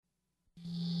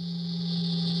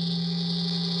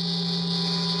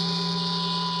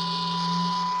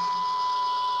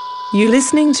You're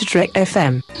listening to Trek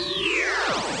FM.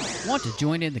 Want to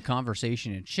join in the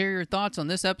conversation and share your thoughts on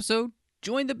this episode?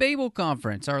 Join the Babel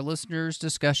Conference, our listeners'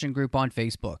 discussion group on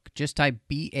Facebook. Just type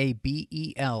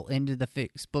BABEL into the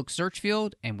Facebook search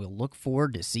field, and we'll look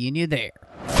forward to seeing you there.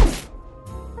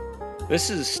 This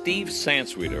is Steve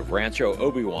Sansweet of Rancho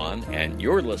Obi-Wan, and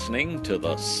you're listening to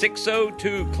the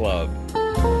 602 Club.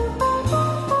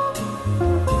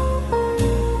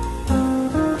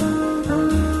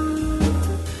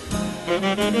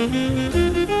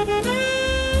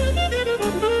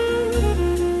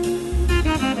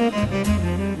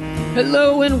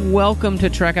 Hello and welcome to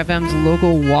Trek FM's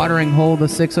local watering hole, the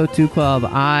 602 Club.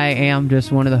 I am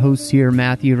just one of the hosts here,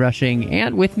 Matthew Rushing,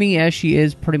 and with me, as she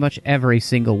is pretty much every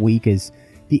single week, is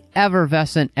the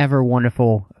effervescent, ever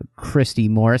wonderful Christy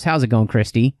Morris. How's it going,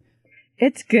 Christy?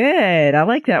 It's good. I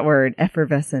like that word,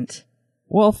 effervescent.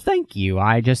 Well, thank you.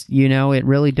 I just, it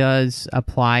really does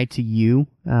apply to you,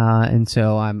 and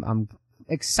so I'm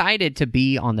excited to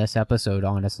be on this episode,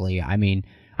 honestly. I mean,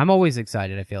 I'm always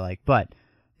excited, I feel like, but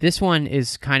this one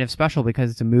is kind of special because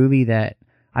it's a movie that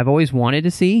I've always wanted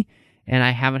to see, and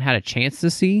I haven't had a chance to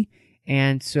see,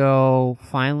 and so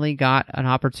finally got an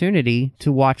opportunity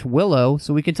to watch Willow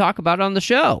so we can talk about it on the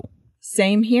show.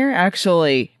 Same here,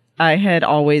 actually. I had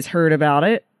always heard about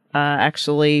it.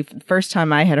 Actually, the first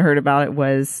time I had heard about it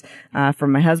was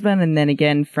from my husband, and then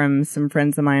again from some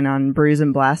friends of mine on Brews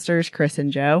and Blasters, Chris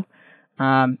and Joe.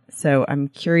 So I'm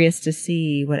curious to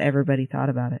see what everybody thought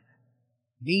about it.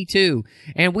 Me too.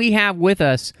 And we have with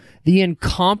us the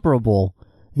incomparable,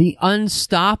 the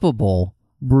unstoppable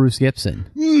Bruce Gibson.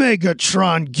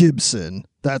 Megatron Gibson.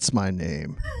 That's my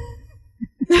name.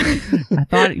 I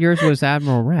thought yours was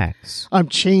Admiral Rex. I'm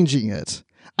changing it.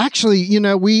 Actually,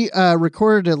 we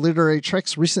recorded a Literary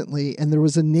Treks recently, and there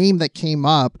was a name that came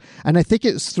up, and I think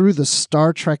it was through the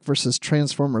Star Trek versus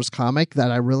Transformers comic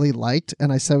that I really liked,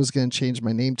 and I said I was going to change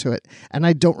my name to it, and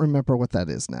I don't remember what that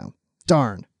is now.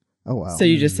 Darn. Oh, wow. So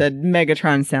you just said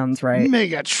Megatron sounds right.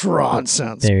 Megatron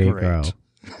sounds there great.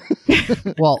 You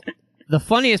go. Well, the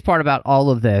funniest part about all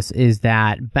of this is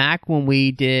that back when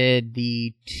we did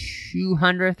the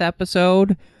 200th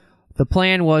episode, the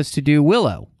plan was to do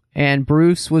Willow. And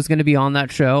Bruce was going to be on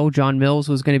that show. John Mills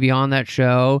was going to be on that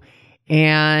show.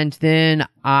 And then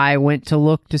I went to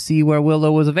look to see where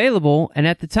Willow was available. And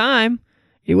at the time,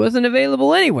 it wasn't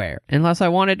available anywhere unless I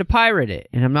wanted to pirate it.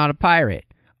 And I'm not a pirate.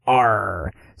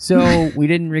 Arr. So we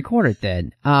didn't record it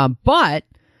then. But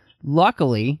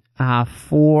luckily,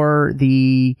 for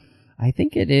I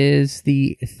think it is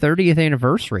the 30th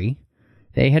anniversary,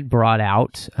 they had brought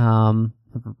out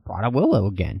Willow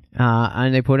again.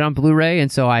 And they put it on Blu-ray,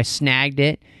 and so I snagged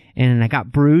it, and I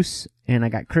got Bruce, and I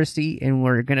got Christy, and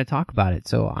we're going to talk about it.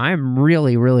 So I'm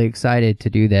really, really excited to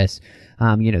do this.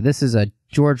 This is a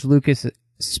George Lucas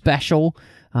special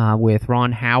with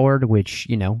Ron Howard, which,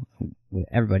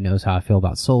 everybody knows how I feel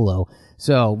about Solo.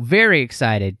 So very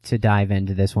excited to dive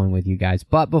into this one with you guys.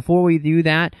 But before we do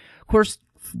that, of course,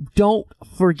 don't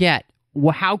forget,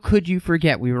 how could you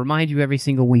forget? We remind you every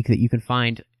single week that you can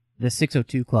find the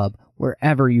 602 Club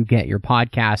wherever you get your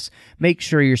podcasts. Make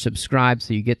sure you're subscribed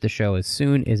so you get the show as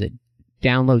soon as it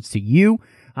downloads to you.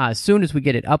 As soon as we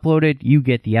get it uploaded, you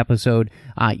get the episode.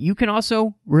 You can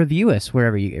also review us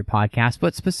wherever you get your podcasts,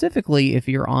 but specifically if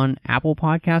you're on Apple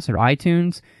Podcasts or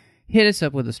iTunes, hit us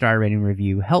up with a star rating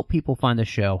review. Help people find the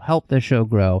show. Help the show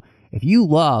grow. If you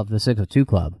love the 602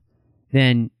 Club,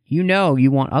 then you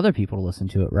want other people to listen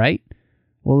to it, right?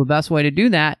 Well, the best way to do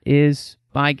that is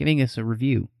by giving us a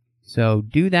review. So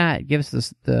do that. Give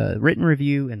us the written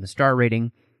review and the star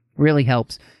rating. Really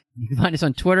helps. You can find us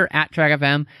on Twitter at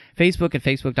TrekFM, Facebook at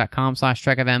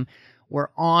facebook.com/TrekFM. We're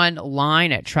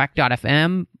online at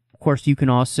Trek.fm. Of course, you can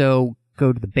also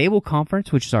go to the Babel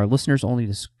Conference, which is our listeners-only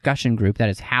discussion group that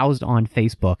is housed on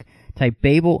Facebook. Type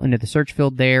Babel into the search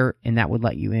field there, and that would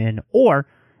let you in. Or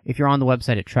if you're on the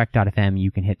website at Trek.fm, you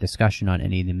can hit discussion on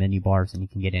any of the menu bars, and you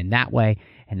can get in that way.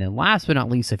 And then last but not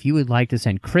least, if you would like to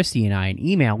send Christy and I an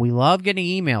email, we love getting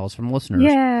emails from listeners.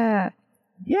 Yeah.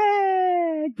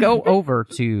 Go over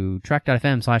to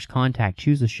Trek.fm/contact,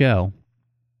 choose the show,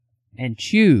 and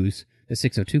choose the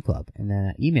 602 Club. And then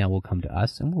that email will come to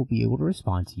us, and we'll be able to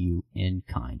respond to you in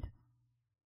kind.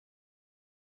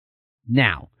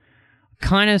 Now,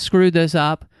 kind of screwed this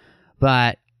up,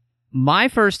 but my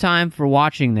first time for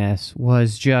watching this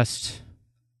was just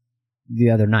the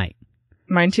other night.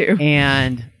 Mine too.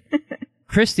 And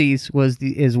Christie's was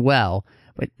as well.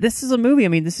 But this is a movie. I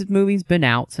mean, this movie's been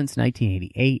out since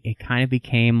 1988. It kind of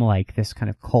became like this kind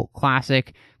of cult classic.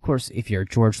 Of course, if you're a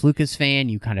George Lucas fan,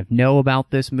 you kind of know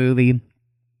about this movie.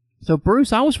 So,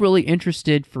 Bruce, I was really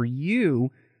interested for you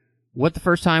what the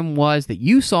first time was that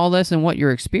you saw this and what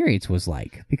your experience was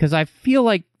like, because I feel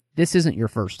like this isn't your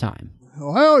first time.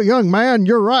 Well, young man,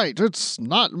 you're right. It's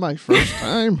not my first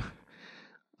time.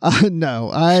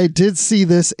 No, I did see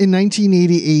this in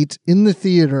 1988 in the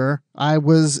theater. I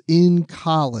was in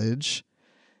college,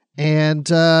 and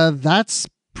that's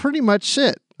pretty much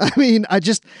it. I mean,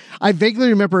 I vaguely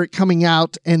remember it coming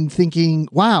out and thinking,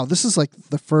 wow, this is like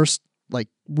the first like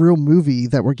real movie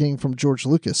that we're getting from George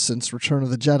Lucas since Return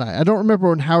of the Jedi. I don't remember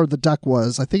when Howard the Duck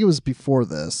was. I think it was before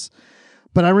this.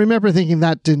 But I remember thinking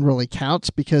that didn't really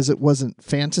count because it wasn't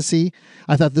fantasy.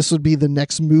 I thought this would be the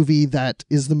next movie that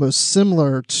is the most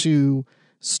similar to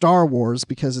Star Wars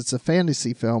because it's a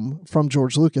fantasy film from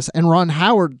George Lucas and Ron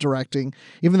Howard directing,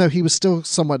 even though he was still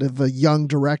somewhat of a young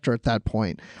director at that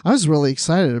point. I was really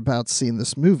excited about seeing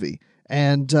this movie.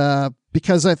 And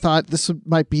because I thought this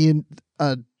might be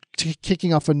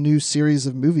kicking off a new series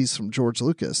of movies from George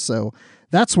Lucas. So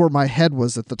that's where my head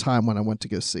was at the time when I went to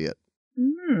go see it.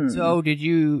 So do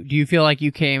you feel like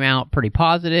you came out pretty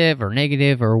positive or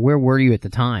negative, or where were you at the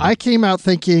time? I came out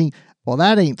thinking, well,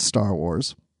 that ain't Star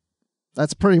Wars.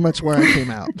 That's pretty much where I came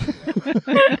out.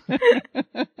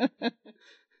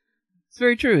 It's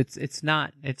very true. It's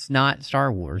not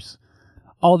Star Wars.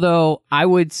 Although I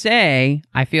would say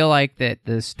I feel like that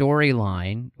the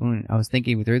storyline, when I was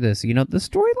thinking through this, the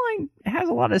storyline has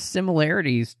a lot of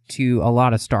similarities to a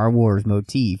lot of Star Wars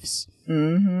motifs.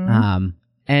 Mm-hmm.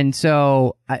 And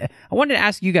so I wanted to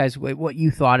ask you guys what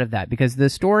you thought of that, because the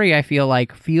story I feel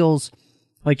like feels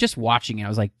like, just watching it, I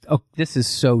was like, oh, this is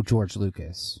so George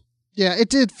Lucas. Yeah, it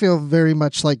did feel very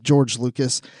much like George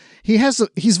Lucas.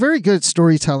 He's very good at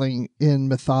storytelling in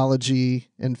mythology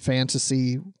and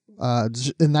fantasy,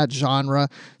 in that genre.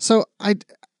 So I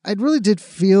really did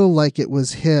feel like it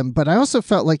was him, but I also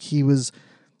felt like he was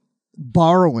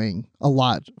borrowing a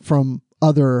lot from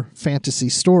other fantasy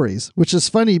stories, which is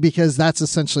funny because that's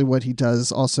essentially what he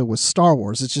does also with Star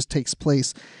Wars. It just takes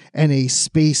place in a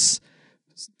space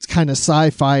kind of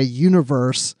sci-fi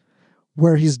universe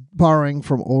where he's borrowing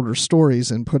from older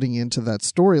stories and putting into that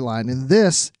storyline. And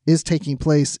this is taking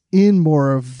place in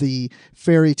more of the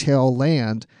fairy tale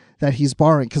land that he's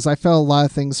borrowing, because I felt a lot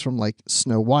of things from like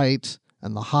Snow White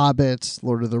and The Hobbit,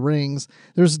 Lord of the Rings.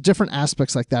 There's different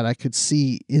aspects like that I could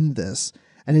see in this.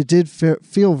 And it did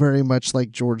feel very much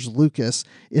like George Lucas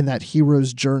in that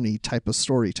hero's journey type of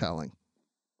storytelling.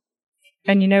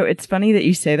 And it's funny that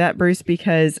you say that, Bruce,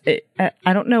 because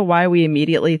I don't know why we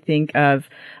immediately think of,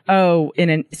 in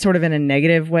a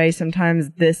negative way, sometimes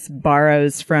this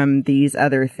borrows from these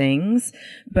other things,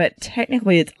 but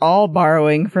technically it's all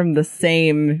borrowing from the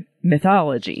same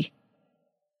mythology.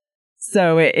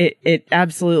 So it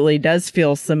absolutely does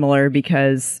feel similar,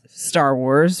 because Star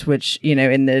Wars, which,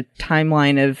 in the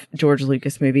timeline of George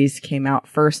Lucas movies, came out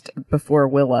first before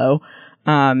Willow,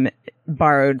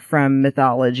 borrowed from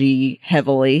mythology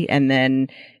heavily, and then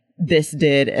this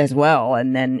did as well.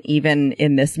 And then even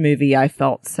in this movie, I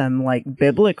felt some like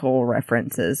biblical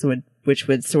references, which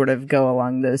would sort of go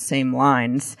along those same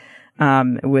lines,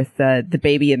 with the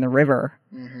baby in the river.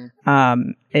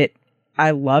 Mm-hmm.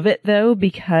 I love it though,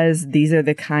 because these are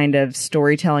the kind of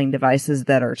storytelling devices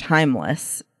that are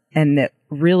timeless and that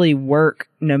really work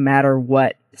no matter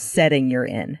what setting you're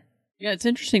in. Yeah, it's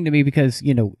interesting to me because,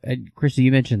 Christy,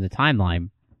 you mentioned the timeline.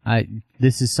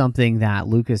 This is something that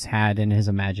Lucas had in his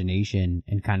imagination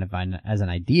and kind of as an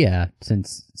idea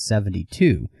since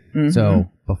 72. Mm-hmm.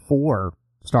 So before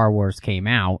Star Wars came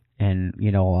out, and,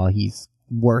 while he's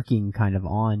working kind of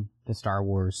on the Star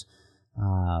Wars,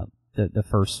 the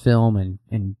first film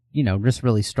and just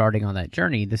really starting on that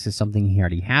journey, this is something he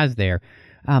already has there.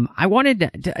 I wanted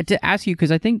to ask you,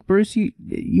 because I think, Bruce,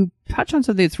 you touch on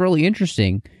something that's really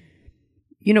interesting.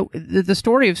 The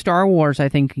story of Star Wars, I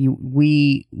think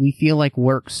we feel like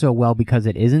works so well because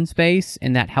it is in space,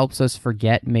 and that helps us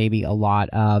forget maybe a lot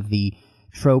of the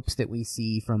tropes that we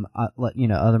see from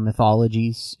other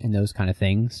mythologies and those kind of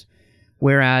things.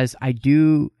 Whereas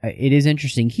it is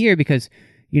interesting here because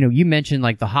you mentioned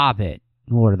like The Hobbit,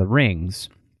 Lord of the Rings.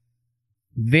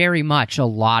 Very much a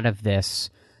lot of this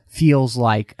feels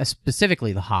like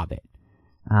specifically The Hobbit.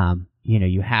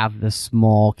 You have the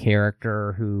small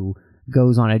character who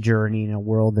goes on a journey in a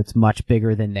world that's much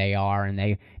bigger than they are,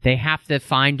 and they have to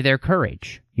find their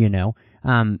courage,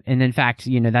 and in fact,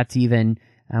 that's even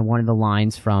one of the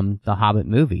lines from the Hobbit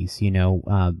movies,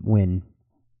 when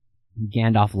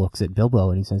Gandalf looks at Bilbo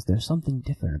and he says, "There's something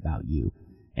different about you,"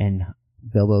 and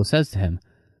Bilbo says to him,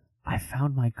 "I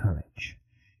found my courage."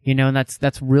 And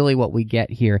that's really what we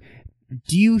get here.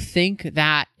 Do you think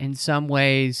that in some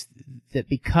ways that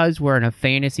because we're in a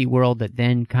fantasy world that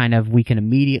then kind of we can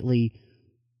immediately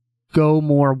go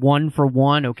more one for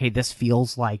one, okay, this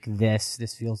feels like this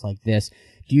feels like this,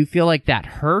 do you feel like that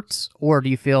hurts, or do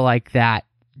you feel like that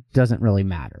doesn't really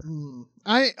matter?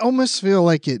 I almost feel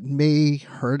like it may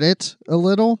hurt it a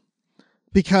little,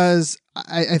 because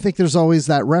I think there's always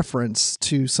that reference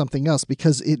to something else,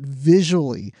 because it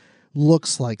visually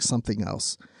looks like something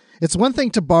else. It's one thing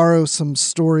to borrow some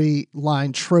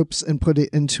storyline tropes and put it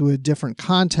into a different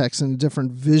context and a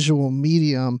different visual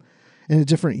medium in a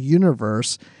different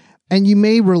universe. And you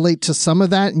may relate to some of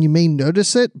that and you may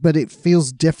notice it, but it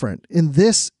feels different. In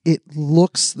this, it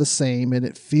looks the same and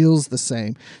it feels the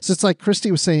same. So it's like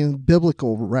Christy was saying,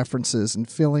 biblical references and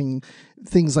feeling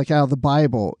things like out of the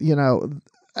Bible. You know,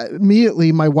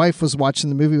 immediately my wife was watching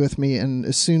the movie with me, and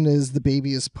as soon as the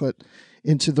baby is put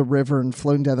into the river and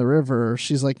floating down the river,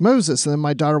 she's like, Moses. And then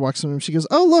my daughter walks in and she goes,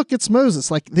 oh, look, it's Moses.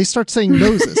 Like, they start saying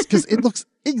Moses because it looks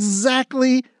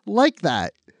exactly like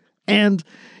that. And,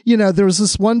 you know, there was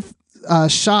this one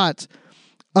shot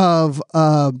of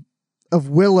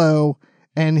Willow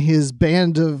and his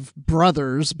band of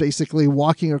brothers basically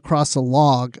walking across a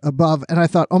log above. And I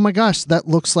thought, oh my gosh, that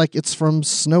looks like it's from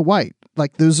Snow White.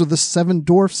 Like, those are the 7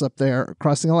 dwarfs up there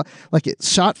crossing a log. Like,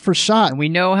 it's shot for shot. And we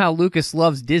know how Lucas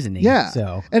loves Disney. Yeah.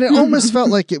 So. And it almost felt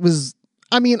like it was,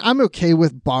 I mean, I'm okay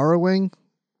with borrowing,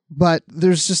 but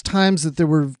there's just times that there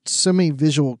were so many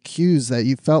visual cues that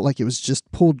you felt like it was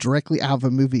just pulled directly out of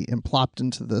a movie and plopped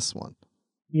into this one.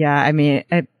 Yeah, I mean,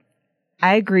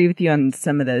 I agree with you on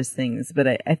some of those things, but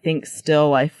I think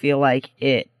still I feel like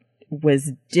it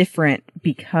was different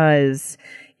because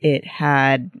it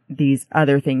had these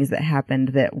other things that happened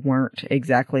that weren't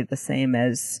exactly the same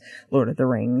as Lord of the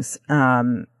Rings.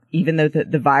 Even though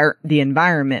the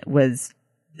environment was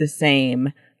the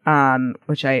same,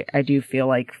 which I do feel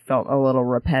like felt a little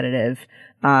repetitive.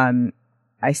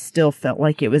 I still felt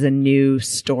like it was a new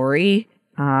story.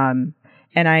 And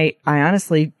I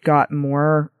honestly got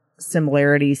more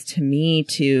similarities to me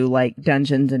to like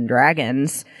Dungeons and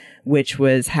Dragons, which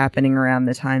was happening around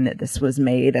the time that this was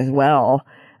made as well.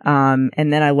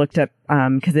 And then I looked up,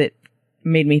 cause it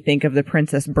made me think of The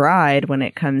Princess Bride when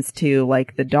it comes to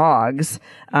like the dogs.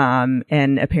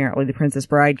 And apparently The Princess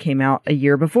Bride came out a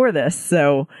year before this.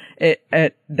 So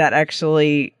that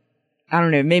actually, I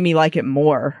don't know, made me like it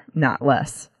more, not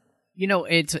less. You know,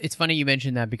 it's funny you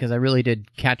mentioned that, because I really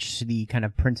did catch the kind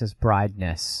of Princess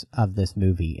Bride-ness of this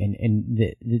movie, and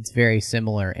it's very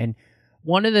similar. And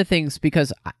one of the things,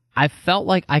 because I felt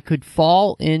like I could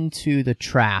fall into the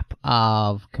trap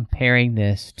of comparing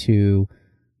this to,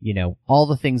 you know, all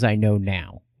the things I know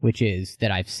now, which is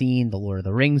that I've seen the Lord of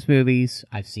the Rings movies,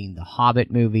 I've seen the Hobbit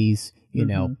movies, you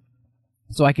know,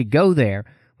 so I could go there,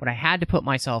 but I had to put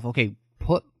myself, okay,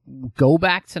 go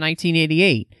back to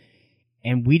 1988.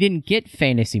 And we didn't get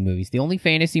fantasy movies. The only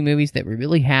fantasy movies that we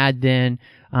really had then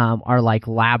are like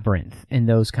Labyrinth and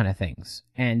those kind of things.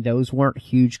 And those weren't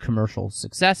huge commercial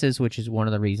successes, which is one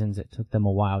of the reasons it took them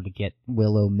a while to get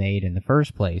Willow made in the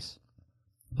first place.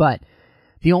 But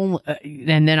the only,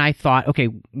 and then I thought, okay,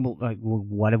 well,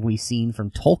 what have we seen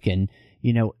from Tolkien?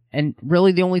 You know, and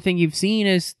really the only thing you've seen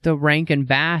is the Rankin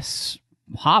Bass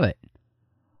Hobbit,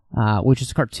 which is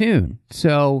a cartoon.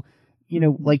 So, you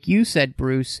know, like you said,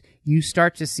 Bruce, you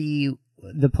start to see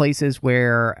the places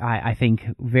where I think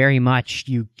very much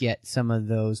you get some of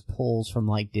those pulls from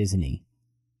like Disney,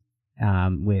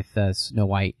 with Snow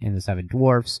White and the 7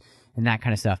 Dwarfs and that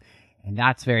kind of stuff. And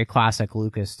that's very classic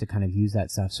Lucas to kind of use that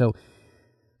stuff. So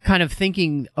kind of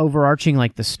thinking overarching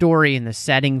like the story and the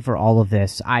setting for all of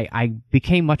this, I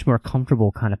became much more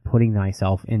comfortable kind of putting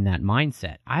myself in that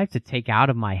mindset. I have to take out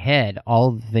of my head all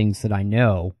of the things that I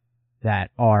know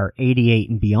that are 88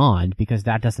 and beyond, because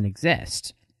that doesn't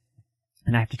exist.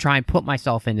 And I have to try and put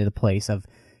myself into the place of,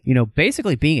 you know,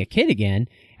 basically being a kid again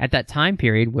at that time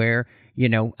period where, you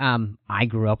know, I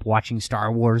grew up watching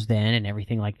Star Wars then and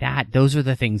everything like that. Those are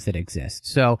the things that exist.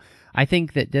 So I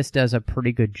think that this does a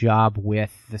pretty good job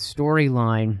with the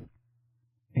storyline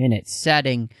and its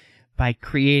setting by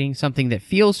creating something that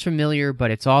feels familiar,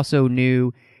 but it's also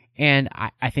new. And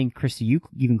I think, Christy, you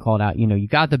even called out, you know, you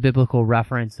got the biblical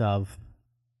reference of,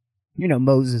 you know,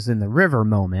 Moses in the river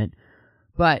moment.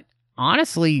 But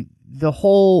honestly, the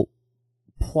whole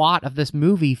plot of this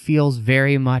movie feels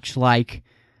very much like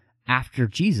after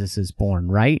Jesus is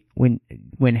born, right?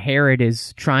 When Herod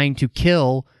is trying to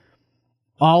kill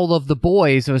all of the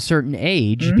boys of a certain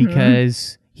age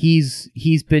because he's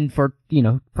been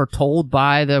foretold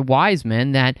by the wise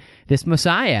men that this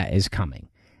Messiah is coming.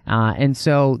 And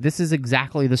so this is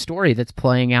exactly the story that's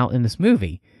playing out in this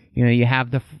movie. You know, you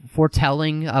have the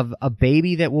foretelling of a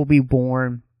baby that will be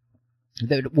born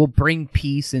that will bring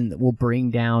peace and that will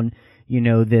bring down,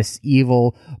 this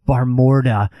evil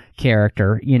Barmorda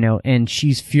character, and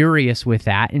she's furious with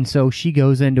that. And so she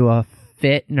goes into a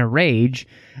fit and a rage,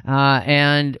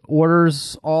 and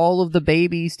orders all of the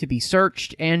babies to be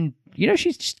searched. And,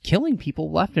 she's just killing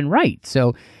people left and right.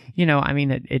 So,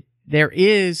 there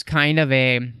is kind of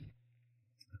a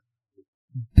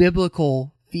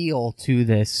biblical feel to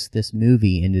this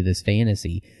movie, into this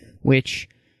fantasy, which,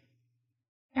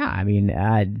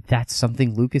 that's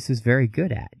something Lucas is very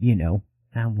good at,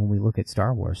 when we look at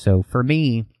Star Wars. So for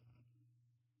me,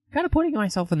 kind of putting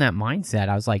myself in that mindset,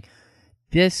 I was like,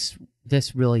 this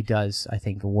really does, I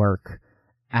think, work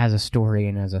as a story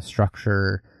and as a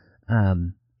structure,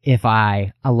 if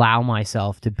I allow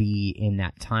myself to be in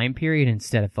that time period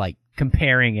instead of like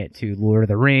comparing it to Lord of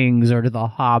the Rings or to The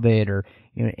Hobbit or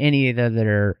any of the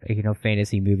other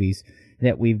fantasy movies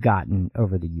that we've gotten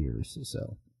over the years.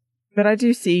 So, but I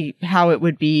do see how it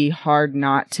would be hard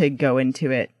not to go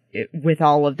into it with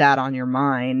all of that on your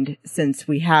mind, since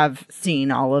we have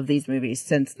seen all of these movies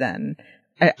since then.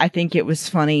 I think it was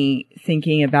funny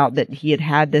thinking about that he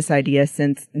had this idea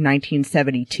since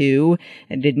 1972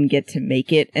 and didn't get to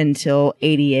make it until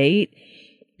 88,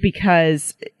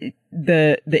 because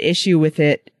the issue with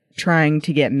it trying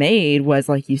to get made was,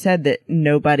 like you said, that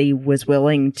nobody was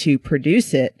willing to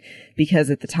produce it,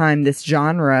 because at the time this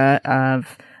genre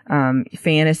of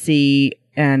fantasy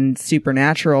and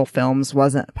supernatural films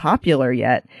wasn't popular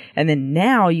yet. And then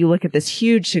now you look at this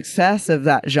huge success of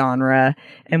that genre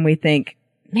and we think,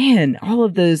 man, all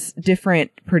of those different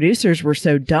producers were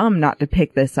so dumb not to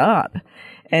pick this up.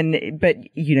 But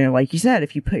like you said,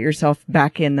 if you put yourself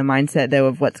back in the mindset though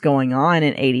of what's going on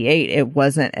in 88, it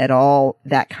wasn't at all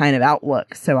that kind of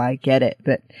outlook. So I get it.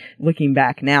 But looking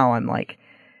back now, I'm like,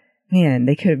 man,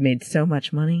 they could have made so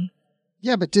much money.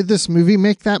 Yeah, but did this movie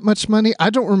make that much money? I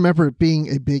don't remember it being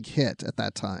a big hit at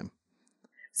that time.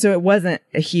 So it wasn't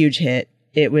a huge hit.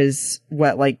 It was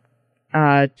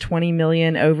 20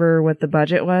 million over what the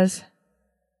budget was.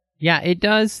 Yeah, it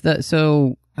does.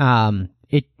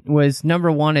 It was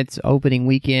number one its opening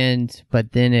weekend,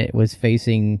 but then it was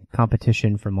facing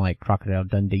competition from like Crocodile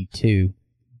Dundee 2,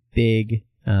 Big,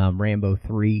 Rambo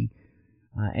 3.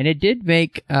 And it did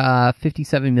make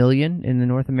 $57 million in the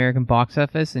North American box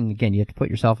office. And again, you have to put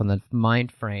yourself in the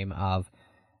mind frame of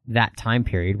that time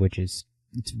period, which is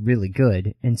it's really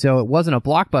good. And so it wasn't a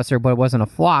blockbuster, but it wasn't a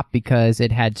flop because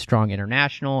it had strong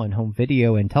international and home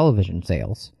video and television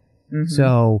sales. Mm-hmm.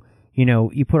 So,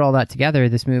 you put all that together,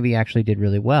 this movie actually did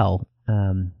really well.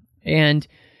 It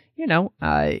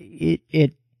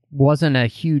wasn't a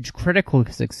huge critical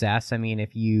success. I mean,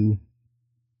 if you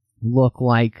look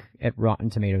like at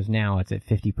Rotten Tomatoes now, it's at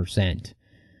 50%.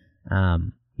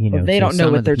 They don't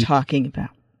know what they're talking about.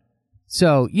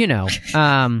 So,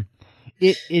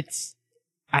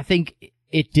 I think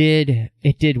it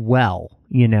did well,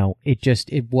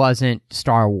 it wasn't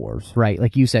Star Wars, right?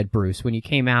 Like you said, Bruce, when you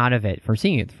came out of it from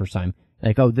seeing it the first time,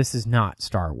 like, oh, this is not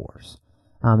Star Wars.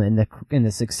 And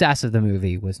the success of the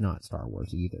movie was not Star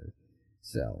Wars either.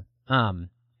 So,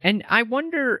 and I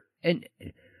wonder, and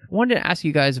I wanted to ask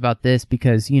you guys about this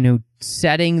because,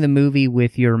 setting the movie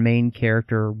with your main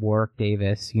character, Warwick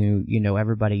Davis,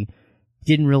 everybody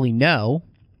didn't really know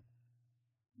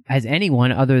as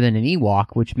anyone other than an Ewok,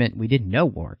 which meant we didn't know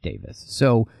Warwick Davis.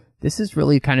 So this is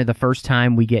really kind of the first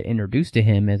time we get introduced to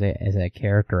him as a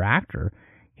character actor.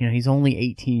 He's only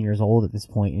 18 years old at this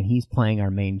point, and he's playing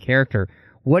our main character.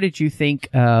 What did you think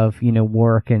of,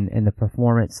 Warwick and the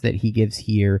performance that he gives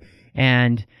here?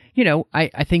 And,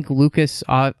 I think Lucas,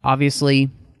 obviously,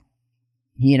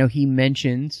 he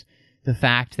mentions the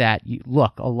fact that,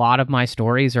 look, a lot of my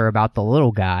stories are about the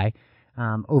little guy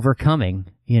overcoming,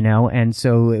 and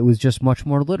so it was just much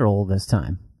more literal this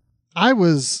time. I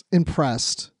was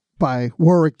impressed by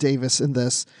Warwick Davis in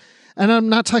this. And I'm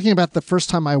not talking about the first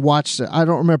time I watched it. I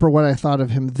don't remember what I thought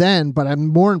of him then, but I'm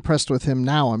more impressed with him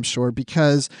now, I'm sure,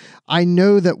 because I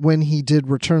know that when he did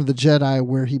Return of the Jedi,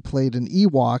 where he played an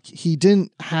Ewok, he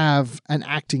didn't have an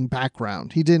acting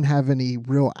background. He didn't have any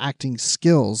real acting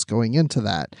skills going into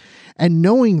that. And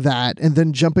knowing that, and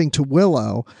then jumping to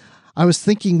Willow, I was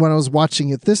thinking when I was watching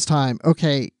it this time,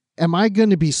 okay, am I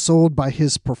going to be sold by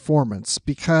his performance?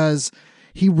 Because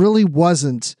he really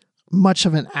wasn't much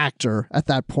of an actor at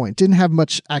that point. Didn't have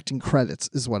much acting credits,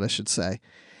 is what I should say.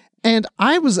 And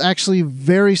I was actually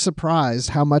very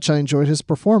surprised how much I enjoyed his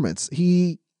performance.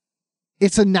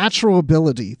 It's a natural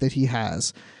ability that he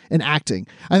has in acting.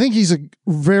 I think he's a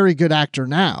very good actor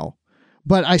now,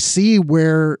 But I see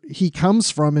where he comes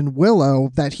from in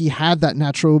Willow, that he had that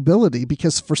natural ability,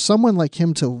 because for someone like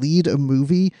him to lead a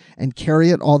movie and carry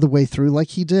it all the way through like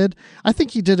he did, I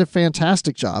think he did a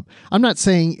fantastic job. I'm not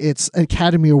saying it's an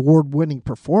Academy Award winning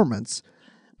performance,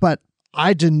 but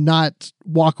I did not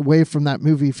walk away from that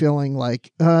movie feeling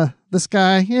like, this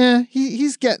guy, yeah,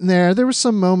 he's getting there. There were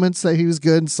some moments that he was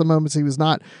good and some moments he was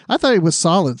not. I thought he was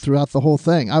solid throughout the whole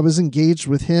thing. I was engaged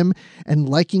with him and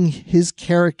liking his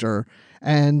character,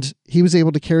 and he was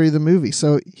able to carry the movie.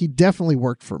 So he definitely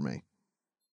worked for me.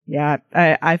 Yeah,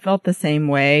 I felt the same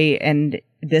way. And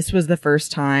this was the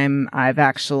first time I've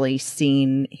actually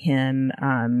seen him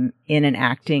in an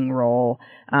acting role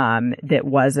that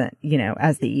wasn't,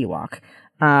 as the Ewok.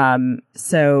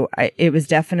 So it was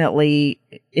definitely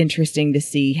interesting to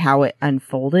see how it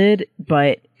unfolded.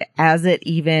 But as it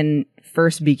even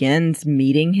first begins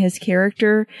meeting his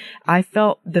character, I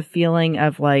felt the feeling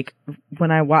of like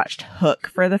when I watched Hook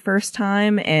for the first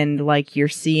time, and like you're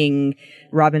seeing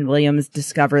Robin Williams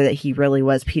discover that he really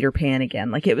was Peter Pan again.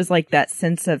 Like it was like that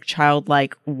sense of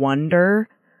childlike wonder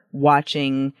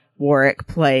watching Warwick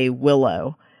play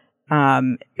Willow.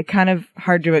 It kind of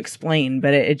hard to explain,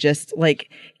 but it just like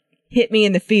hit me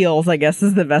in the feels, I guess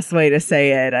is the best way to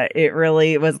say it. It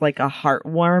really was like a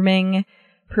heartwarming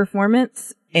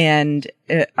performance. And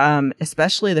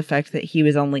especially the fact that he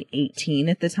was only 18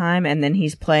 at the time, and then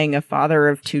he's playing a father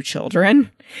of 2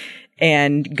 children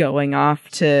and going off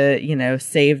to,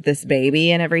 save this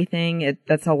baby and everything.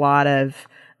 That's a lot of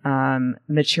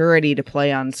maturity to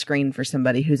play on screen for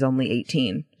somebody who's only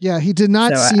 18. Yeah, he did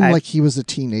not seem like he was a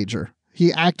teenager.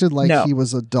 He acted like he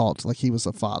was adult, like he was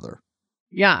a father.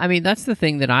 Yeah, I mean, that's the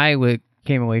thing that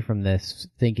came away from this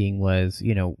thinking was,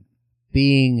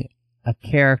 being a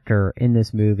character in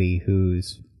this movie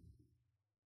who's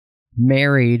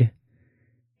married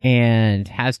and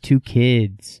has 2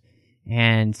 kids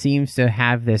and seems to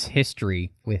have this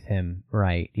history with him,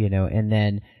 right? And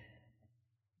then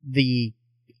the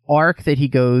arc that he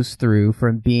goes through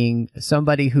from being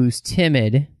somebody who's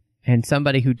timid and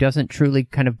somebody who doesn't truly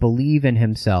kind of believe in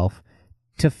himself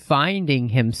to finding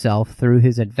himself through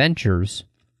his adventures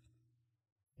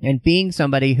and being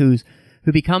somebody who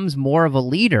becomes more of a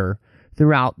leader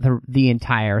throughout the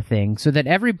entire thing, so that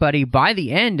everybody by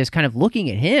the end is kind of looking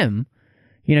at him.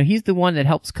 He's the one that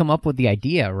helps come up with the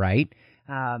idea, right?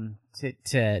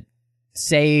 To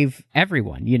save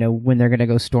everyone, when they're going to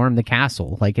go storm the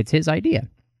castle. Like, it's his idea.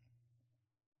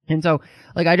 And so,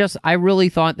 like, I really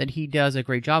thought that he does a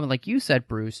great job. And like you said,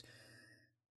 Bruce,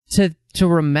 to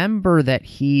remember that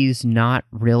he's not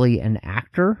really an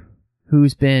actor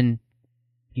who's been,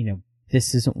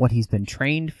 this isn't what he's been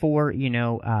trained for. He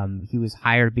was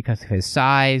hired because of his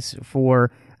size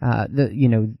for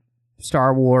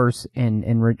Star Wars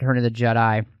and Return of the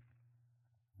Jedi.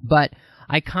 But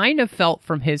I kind of felt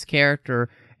from his character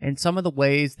and some of the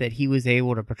ways that he was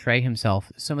able to portray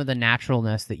himself, some of the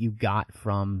naturalness that you got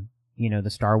from, the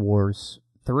Star Wars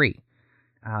 3.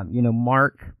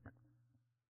 Mark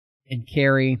and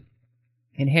Carrie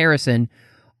and Harrison,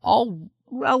 all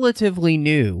relatively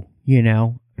new,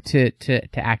 to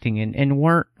acting and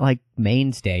weren't like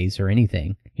mainstays or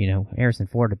anything. Harrison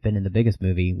Ford had been in the biggest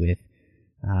movie with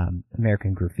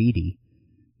American Graffiti,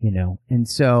 and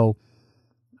so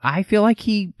I feel like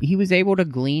he was able to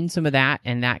glean some of that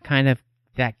and that kind of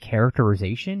that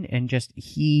characterization, and just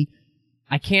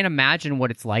I can't imagine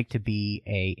what it's like to be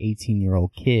a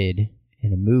 18-year-old kid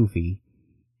in a movie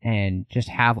and just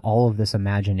have all of this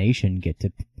imagination get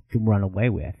to run away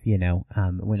with,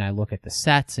 when I look at the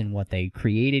sets and what they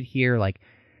created here, like,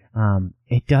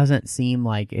 it doesn't seem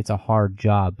like it's a hard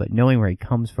job, but knowing where he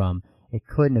comes from, it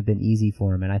couldn't have been easy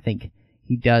for him. And I think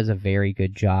he does a very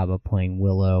good job of playing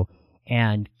Willow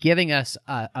and giving us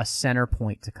a center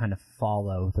point to kind of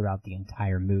follow throughout the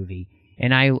entire movie.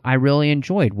 And I really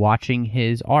enjoyed watching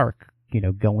his arc,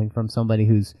 going from somebody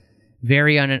who's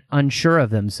very unsure of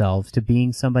themselves to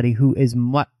being somebody who is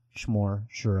much more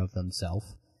sure of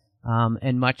themselves.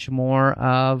 And much more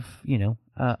of,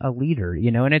 a leader,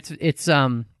 and it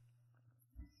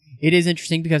is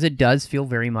interesting because it does feel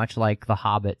very much like the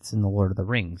Hobbits in The Lord of the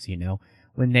Rings,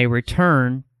 when they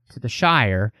return to the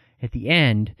Shire at the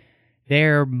end,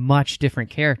 they're much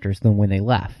different characters than when they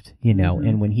left, mm-hmm.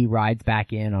 And when he rides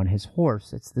back in on his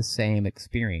horse, it's the same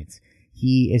experience.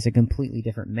 He is a completely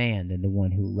different man than the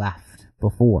one who left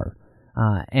before.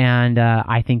 And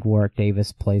I think Warwick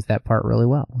Davis plays that part really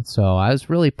well. So I was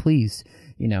really pleased,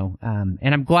 and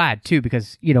I'm glad too,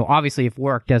 because, obviously if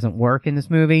Warwick doesn't work in this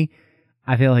movie,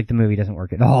 I feel like the movie doesn't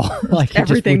work at all. Like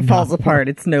everything falls apart.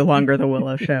 It's no longer the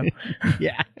Willow show.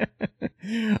 Yeah.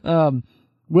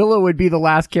 Willow would be the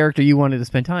last character you wanted to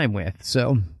spend time with.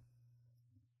 So,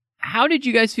 how did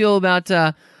you guys feel about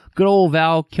good old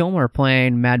Val Kilmer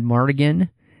playing Madmartigan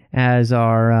as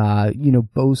our,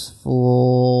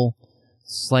 boastful,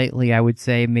 slightly, I would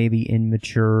say, maybe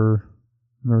immature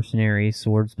mercenary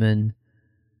swordsman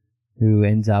who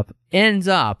ends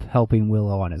up helping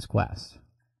Willow on his quest?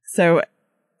 So,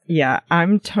 yeah,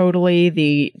 I'm totally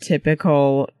the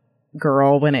typical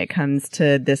girl when it comes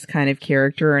to this kind of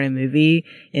character in a movie.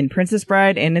 In Princess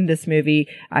Bride and in this movie,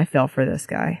 I fell for this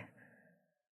guy.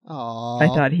 Aww. I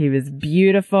thought he was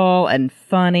beautiful and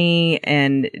funny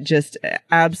and just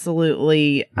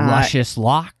absolutely... luscious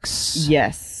locks.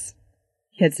 Yes.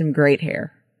 He had some great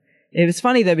hair. It was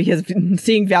funny, though, because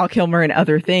seeing Val Kilmer in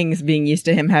other things, being used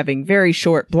to him having very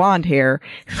short blonde hair,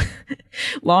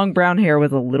 long brown hair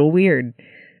was a little weird.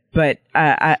 But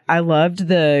I loved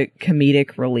the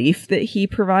comedic relief that he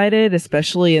provided,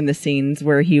 especially in the scenes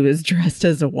where he was dressed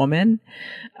as a woman.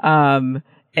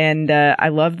 And I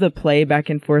loved the play back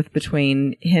and forth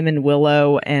between him and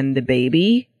Willow and the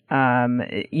baby.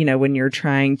 When you're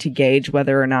trying to gauge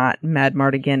whether or not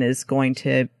Madmartigan is going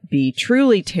to be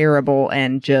truly terrible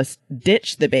and just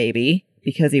ditch the baby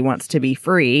because he wants to be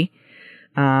free,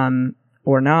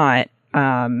 or not.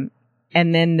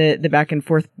 And then the back and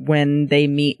forth when they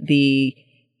meet the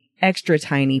extra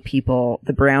tiny people,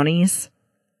 the brownies.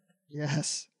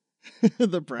 Yes.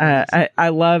 The brownies. I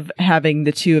love having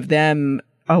the two of them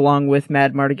along with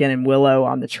Madmartigan and Willow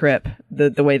on the trip.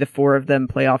 The way the four of them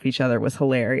play off each other was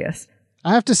hilarious.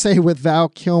 I have to say with Val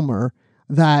Kilmer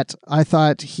that I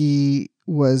thought he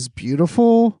was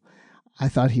beautiful. I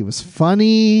thought he was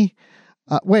funny.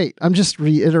 Wait, I'm just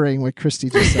reiterating what Christy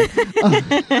just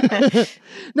said.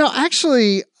 No,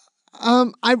 actually,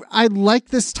 I like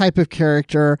this type of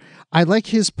character. I like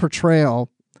his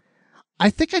portrayal. I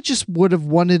think I just would have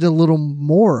wanted a little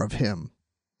more of him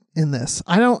in this.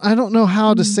 I don't know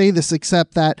how to say this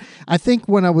except that I think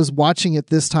when I was watching it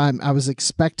this time, I was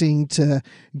expecting to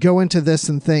go into this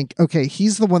and think, okay,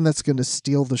 he's the one that's going to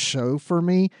steal the show for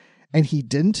me. And he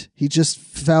didn't. He just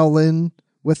fell in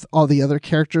with all the other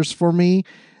characters for me.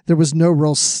 There was no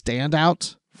real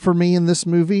standout for me in this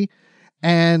movie.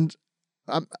 And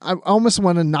I almost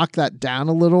want to knock that down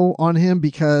a little on him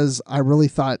because I really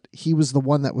thought he was the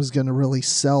one that was going to really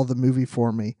sell the movie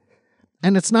for me.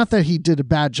 And it's not that he did a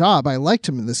bad job. I liked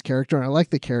him in this character and I like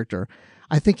the character.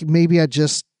 I think maybe I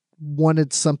just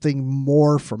wanted something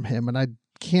more from him and I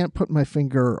can't put my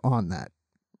finger on that.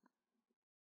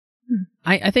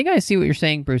 I think I see what you're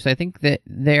saying, Bruce. I think that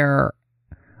there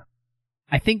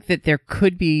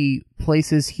could be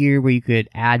places here where you could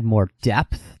add more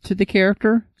depth to the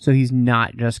character, so he's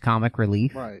not just comic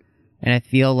relief. Right. And I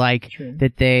feel like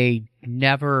that they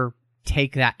never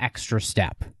take that extra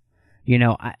step,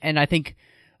 and I think,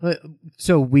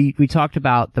 so we talked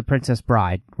about The Princess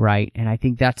Bride, right? And I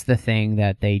think that's the thing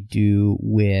that they do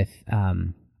with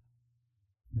The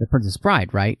Princess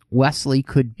Bride, right? Wesley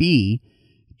could be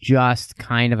just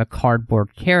kind of a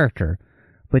cardboard character,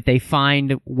 but they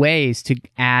find ways to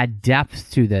add depth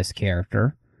to this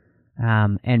character.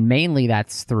 And mainly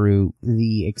that's through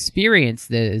the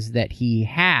experiences that he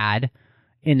had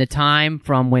in the time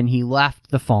from when he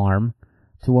left the farm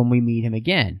to when we meet him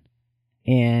again.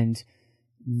 And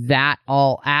that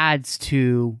all adds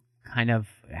to kind of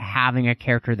having a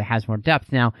character that has more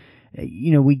depth. Now,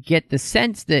 we get the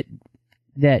sense that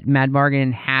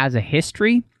Madmartigan has a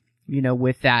history,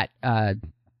 with that, and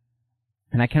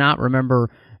I cannot remember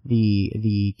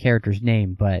the character's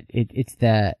name, but it's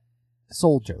the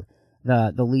soldier,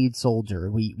 the lead soldier.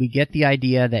 We get the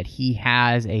idea that he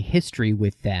has a history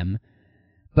with them,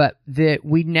 but that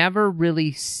we never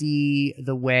really see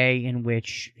the way in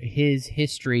which his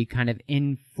history kind of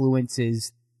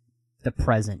influences the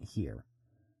present here.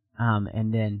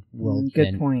 And then will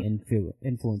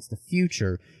influence the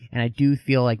future. And I do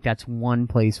feel like that's one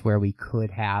place where we could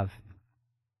have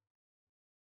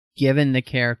given the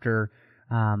character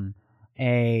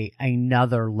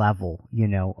another level,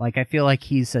 Like, I feel like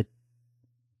he's a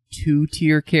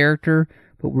 2-tier character,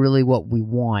 but really what we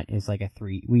want is like a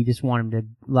 3. We just want him to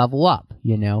level up,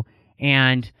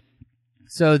 And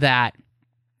so that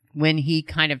when he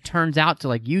kind of turns out to,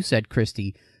 like you said,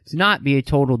 Christy, to not be a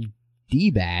total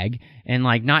D-bag and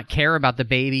like not care about the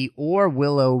baby or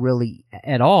Willow really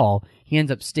at all, he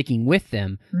ends up sticking with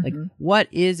them. Mm-hmm. Like, what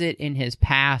is it in his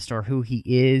past or who he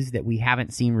is that we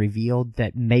haven't seen revealed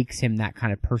that makes him that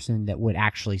kind of person that would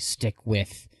actually stick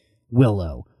with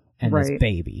Willow and this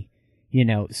baby?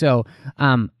 So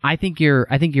I think you're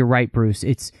right, Bruce.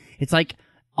 It's like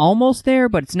almost there,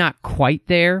 but it's not quite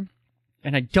there.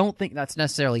 And I don't think that's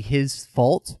necessarily his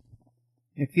fault.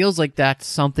 It feels like that's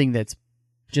something that's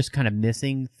just kind of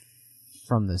missing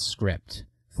from the script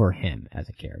for him as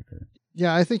a character.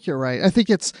 Yeah, I think you're right. I think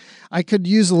I could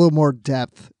use a little more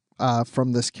depth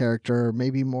from this character,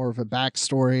 maybe more of a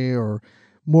backstory or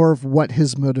more of what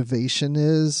his motivation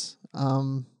is.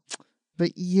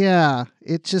 But yeah,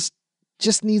 it just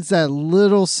needs that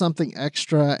little something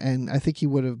extra, and I think he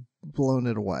would have blown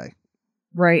it away.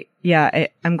 Right. Yeah,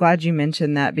 I'm glad you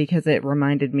mentioned that because it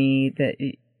reminded me that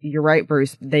you're right,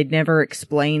 Bruce. They'd never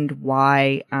explained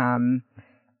why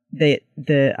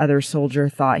the other soldier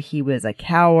thought he was a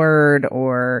coward,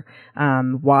 or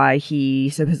why he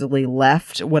supposedly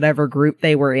left whatever group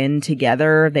they were in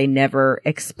together. They never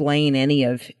explain any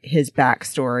of his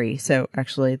backstory. So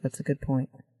actually, that's a good point.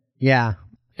 Yeah.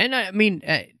 And I mean,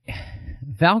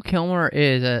 Val Kilmer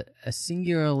is a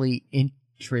singularly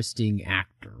interesting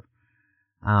actor.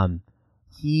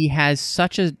 He has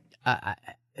such a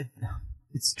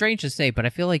it's strange to say, but I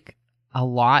feel like a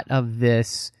lot of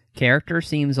this character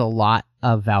seems a lot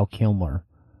of Val Kilmer.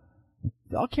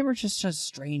 Val Kilmer's just a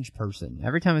strange person.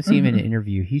 Every time I see him in an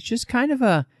interview, he's just kind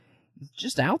of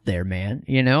just out there, man,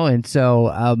 you know? And so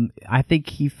I think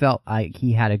he felt like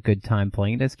he had a good time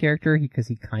playing this character because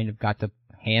he kind of got to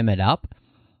ham it up.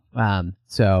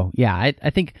 So, yeah, I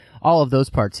think all of those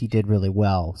parts he did really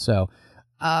well. So,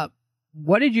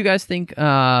 what did you guys think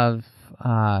of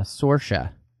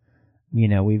Sorsha? You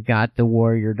know, we've got the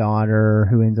warrior daughter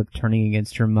who ends up turning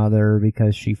against her mother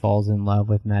because she falls in love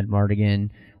with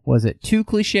Madmartigan. Was it too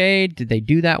cliched? Did they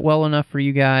do that well enough for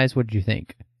you guys? What did you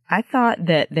think? I thought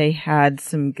that they had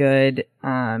some good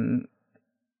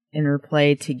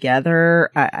interplay together.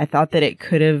 I thought that it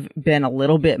could have been a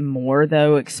little bit more,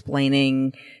 though,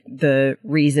 explaining the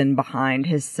reason behind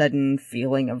his sudden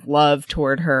feeling of love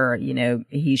toward her. You know,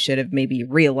 he should have maybe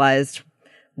realized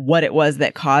what it was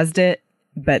that caused it,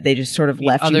 but they just sort of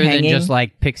left you hanging. Other than just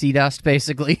like pixie dust,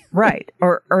 basically. Right.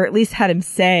 Or at least had him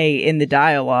say in the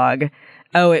dialogue,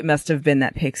 oh, it must have been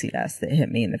that pixie dust that hit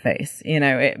me in the face, you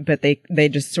know, but they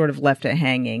just sort of left it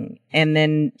hanging. And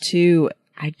then two,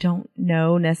 I don't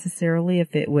know necessarily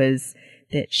if it was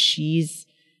that she's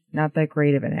not that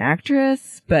great of an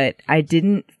actress, but I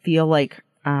didn't feel like,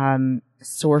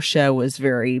 Sorsha was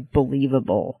very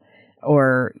believable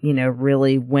or, you know,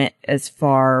 really went as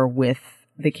far with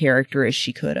the character as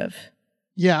she could have.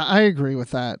 Yeah, I agree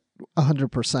with that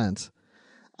 100%.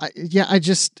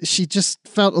 She just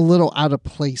felt a little out of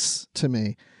place to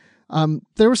me.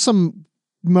 There were some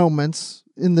moments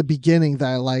in the beginning that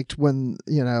I liked when,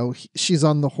 you know, she's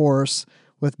on the horse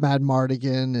with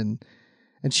Madmartigan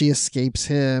and she escapes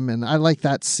him, and I like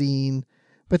that scene.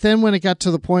 But then when it got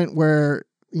to the point where,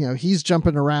 you know, he's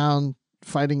jumping around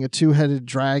fighting a two-headed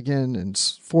dragon and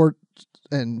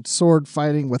sword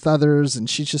fighting with others, and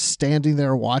she's just standing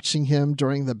there watching him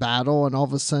during the battle, and all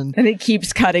of a sudden... And it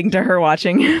keeps cutting to her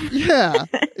watching him. Yeah.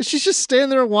 She's just standing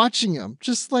there watching him.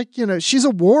 Just like, you know, she's a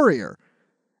warrior.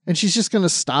 And she's just going to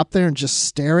stop there and just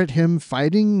stare at him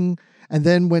fighting. And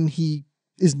then when he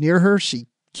is near her, she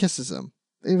kisses him.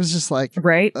 It was just like...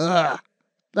 Right? Ugh.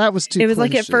 That was too It was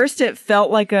like at first it felt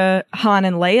like a Han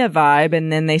and Leia vibe,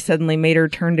 and then they suddenly made her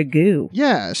turn to goo.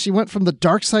 Yeah, she went from the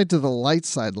dark side to the light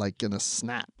side like in a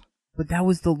snap. But that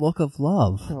was the look of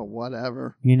love. Oh,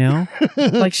 whatever. You know?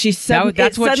 Like she said,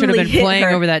 that's what should have been playing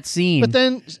over that scene. But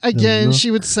then again,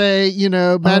 she would say, you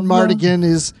know, Madmartigan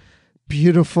is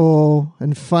beautiful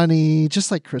and funny, just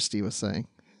like Christy was saying.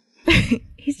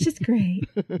 He's just great.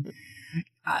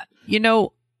 You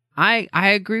know, I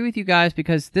agree with you guys,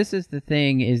 because this is the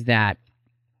thing, is that,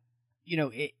 you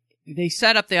know, they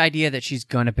set up the idea that she's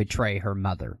going to betray her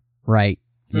mother, right?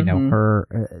 You know,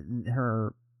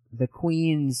 the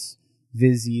queen's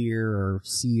vizier or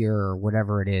seer or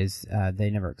whatever it is,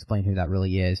 they never explain who that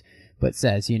really is, but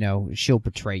says, you know, she'll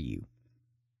betray you.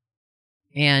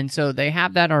 And so they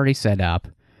have that already set up.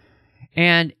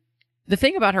 And the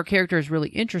thing about her character is really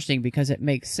interesting because it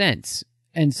makes sense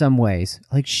in some ways.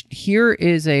 Like, here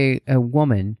is a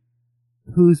woman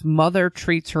whose mother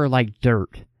treats her like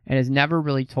dirt and has never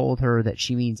really told her that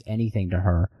she means anything to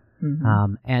her.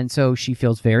 Mm-hmm. And so she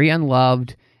feels very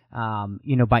unloved,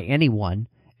 you know, by anyone.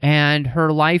 And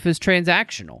her life is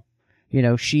transactional. You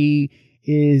know, she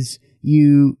is,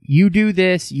 you do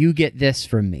this, you get this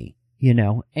from me, you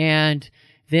know. And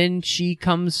then she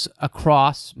comes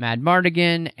across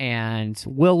Madmartigan and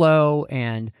Willow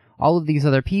and all of these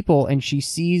other people, and she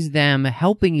sees them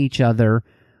helping each other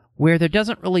where there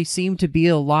doesn't really seem to be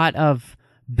a lot of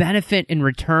benefit in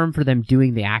return for them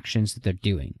doing the actions that they're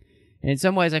doing. And in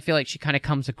some ways, I feel like she kind of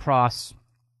comes across,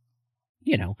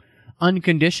 you know,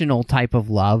 unconditional type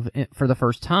of love for the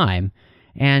first time,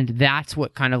 and that's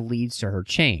what kind of leads to her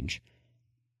change.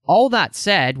 all that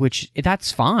said, which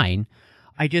that's fine,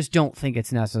 I just don't think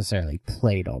it's necessarily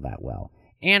played all that well.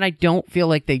 And I don't feel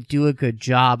like they do a good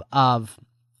job of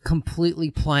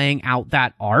completely playing out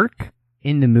that arc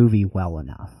in the movie well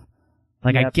enough.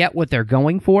 Like, I get what they're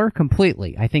going for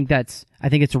completely. I think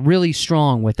it's really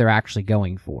strong what they're actually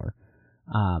going for.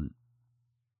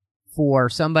 For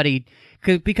somebody,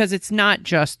 because it's not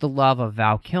just the love of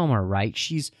Val Kilmer, right?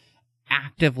 She's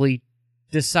actively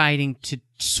deciding to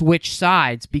switch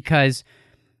sides because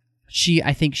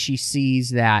I think she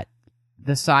sees that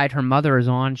the side her mother is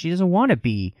on, she doesn't want to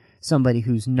be somebody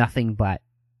who's nothing but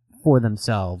for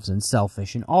themselves and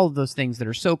selfish and all of those things that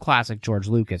are so classic George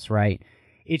Lucas, right?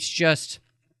 It's just,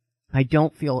 I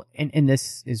don't feel, and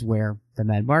this is where the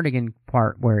Madmartigan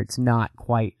part, where it's not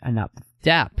quite enough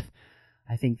depth.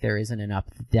 I think there isn't enough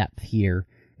depth here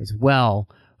as well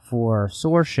for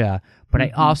Sorsha, but I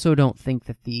also don't think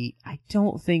that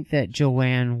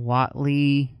Joanne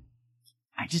Whatley,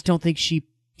 I just don't think she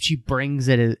brings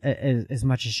it as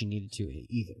much as she needed to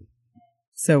either.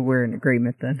 So we're in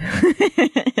agreement then.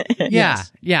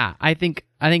 Yeah, I think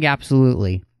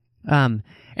absolutely. And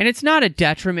it's not a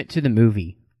detriment to the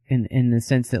movie in the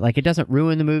sense that, like, it doesn't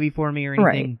ruin the movie for me or anything,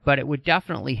 right. But it would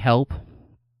definitely help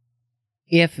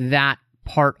if that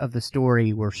part of the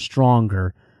story were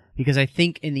stronger, because I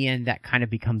think in the end that kind of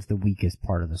becomes the weakest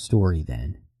part of the story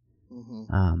then.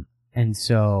 Mm-hmm. And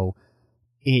so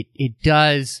it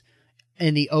does,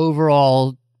 in the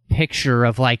overall picture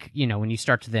of, like, you know, when you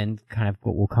start to then kind of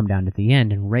what will come down at the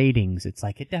end in ratings, it's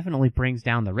like it definitely brings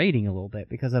down the rating a little bit,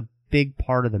 because a big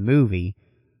part of the movie,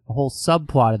 a whole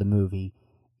subplot of the movie,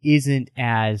 isn't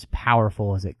as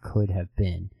powerful as it could have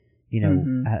been, you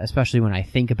know, especially when I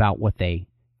think about what they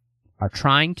are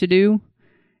trying to do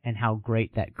and how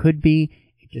great that could be.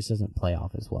 It just doesn't play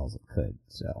off as well as it could.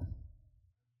 So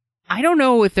I don't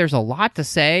know if there's a lot to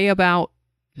say about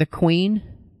the Queen,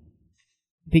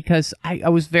 because I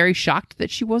was very shocked that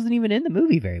she wasn't even in the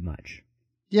movie very much.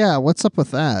 Yeah, what's up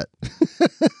with that?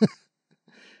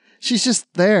 She's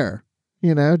just there,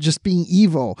 you know, just being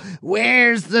evil.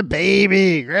 Where's the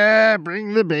baby?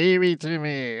 Bring the baby to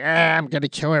me. I'm going to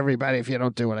kill everybody if you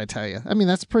don't do what I tell you. I mean,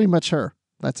 that's pretty much her.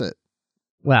 That's it.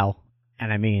 Well,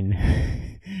 and I mean,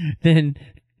 then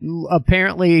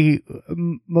apparently,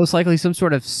 most likely some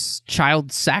sort of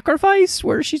child sacrifice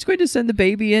where she's going to send the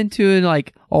baby into an,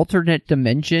 like, alternate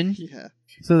dimension. Yeah.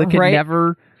 So they can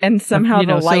never... And somehow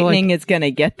the lightning is going to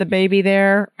get the baby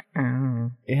there.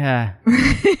 Yeah.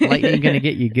 Lightning going to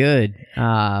get you good.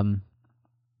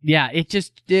 Yeah,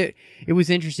 it was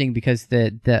interesting because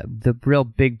the real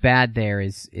big bad there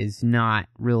is not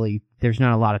really, there's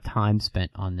not a lot of time spent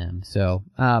on them. So,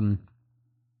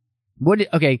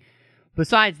 okay,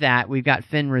 besides that, we've got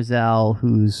Finn Rizal,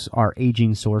 who's our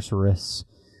aging sorceress,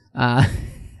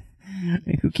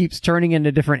 who keeps turning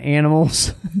into different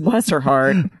animals. Bless her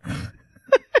heart.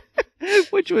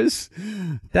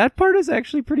 That part is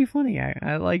actually pretty funny.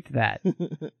 I liked that.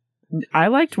 I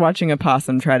liked watching a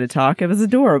possum try to talk. It was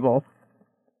adorable.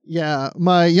 Yeah,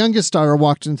 my youngest daughter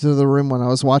walked into the room when I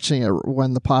was watching it,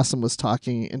 when the possum was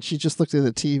talking, and she just looked at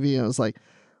the TV and was like,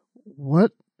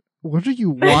 "What are you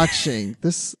watching?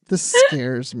 This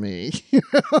scares me."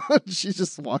 She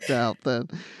just walked out then.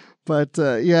 But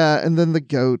yeah, and then the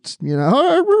goat, you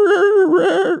know,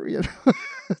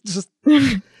 just.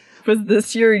 Was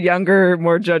this your younger,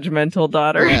 more judgmental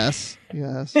daughter? Yes.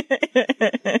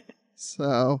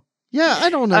 So, yeah, I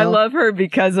don't know. I love her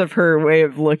because of her way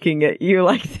of looking at you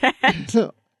like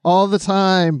that. All the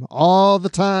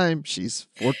time. She's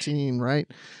 14, right?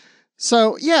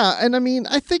 So, yeah, and I mean,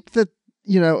 I think that,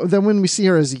 you know, then when we see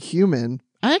her as a human,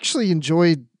 I actually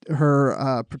enjoyed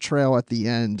her portrayal at the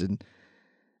end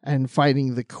and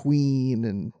fighting the Queen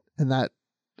and that,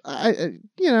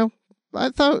 I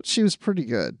thought she was pretty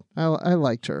good. I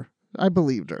liked her. I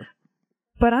believed her.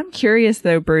 But I'm curious,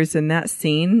 though, Bruce, in that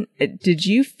scene, did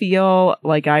you feel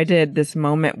like I did this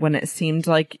moment when it seemed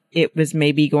like it was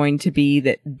maybe going to be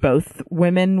that both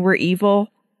women were evil?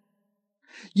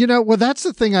 You know, well, that's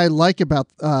the thing I like about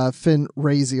Finn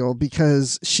Raziel,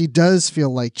 because she does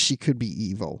feel like she could be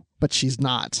evil, but she's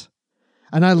not.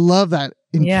 And I love that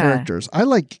in characters. I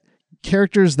like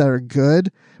characters that are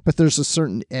good, but there's a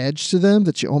certain edge to them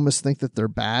that you almost think that they're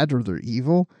bad or they're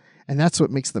evil. And that's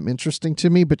what makes them interesting to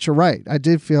me. But you're right. I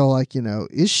did feel like, you know,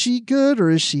 is she good or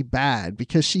is she bad?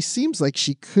 Because she seems like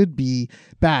she could be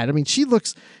bad. I mean, she's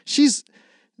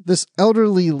this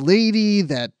elderly lady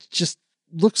that just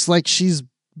looks like she's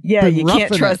you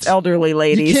can't trust elderly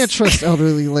ladies. You can't trust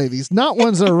elderly ladies. Not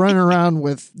ones that run around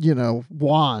with, you know,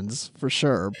 wands for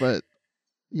sure. But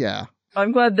yeah,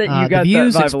 I'm glad that you got the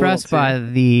views that vibe expressed a little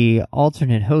by the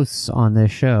alternate hosts on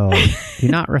this show do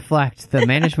not reflect the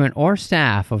management or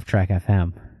staff of Trek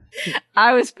FM.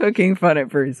 I was poking fun at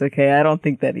Bruce, okay? I don't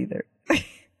think that either.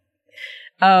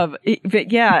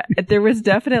 But yeah, there was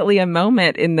definitely a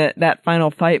moment in that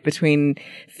final fight between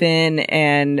Finn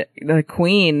and the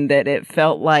Queen that it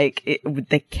felt like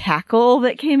the cackle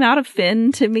that came out of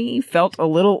Finn to me felt a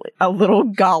little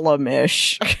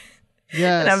Gollum-ish.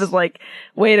 Yes. And I was like,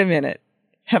 wait a minute.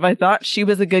 Have I thought she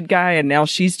was a good guy and now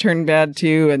she's turned bad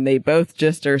too? And they both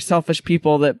just are selfish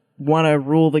people that want to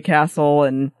rule the castle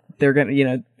and they're going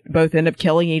to, both end up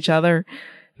killing each other.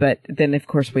 But then, of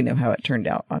course, we know how it turned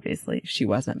out. Obviously, she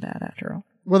wasn't bad after all.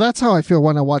 Well, that's how I feel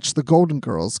when I watch The Golden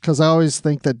Girls, because I always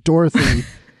think that Dorothy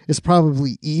is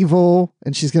probably evil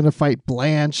and she's going to fight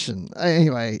Blanche. And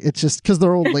anyway, it's just because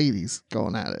they're old ladies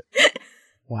going at it.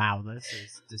 Wow, this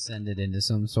has descended into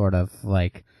some sort of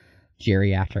like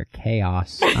geriatric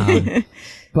chaos.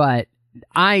 But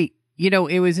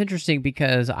it was interesting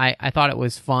because I thought it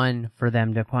was fun for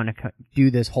them to kind of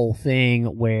do this whole thing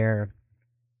where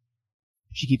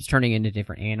she keeps turning into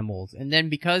different animals. And then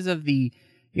because of the,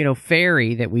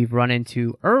 fairy that we've run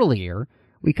into earlier,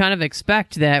 we kind of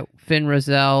expect that Finn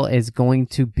Rizal is going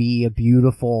to be a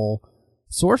beautiful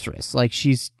sorceress. Like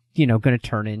she's, going to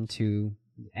turn into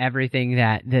everything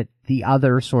that the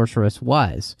other sorceress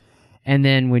was. And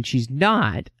then when she's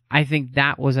not, I think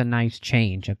that was a nice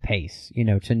change of pace,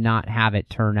 to not have it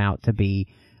turn out to be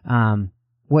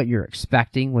what you're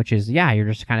expecting, which is, you're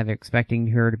just kind of expecting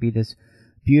her to be this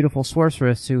beautiful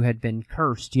sorceress who had been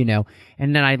cursed, and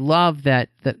then I love that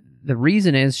the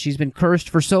reason is she's been cursed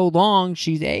for so long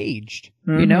she's aged,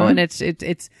 and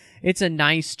it's a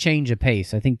nice change of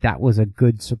pace. I think that was a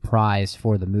good surprise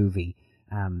for the movie.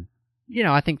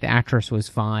 I think the actress was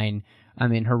fine. I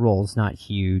mean, her role's not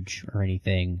huge or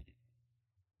anything.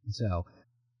 So,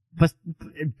 but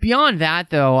beyond that,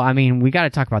 though, I mean, we got to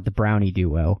talk about the Brownie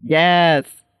duo. Yes.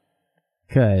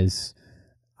 Because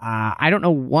I don't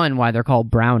know, why they're called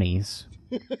brownies.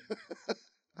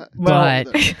 But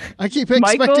I keep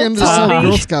expecting them to sell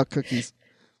Girl Scout cookies.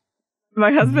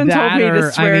 My husband told me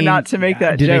to swear not to make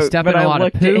that joke. Do they step in a lot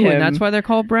of poo and that's why they're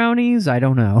called brownies? I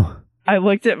don't know. I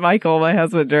looked at Michael, my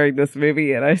husband, during this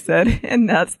movie, and I said, and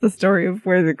that's the story of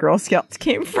where the Girl Scouts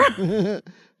came from.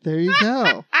 There you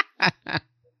go.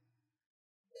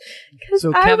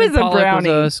 So Kevin Pollak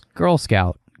was a Girl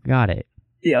Scout. Got it.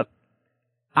 Yep.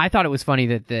 I thought it was funny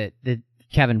that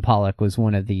Kevin Pollak was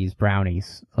one of these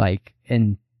brownies,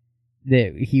 and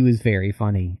that he was very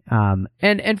funny.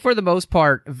 And for the most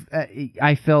part,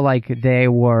 I feel like they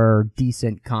were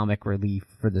decent comic relief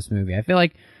for this movie. I feel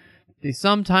like they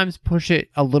sometimes push it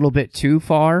a little bit too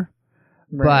far,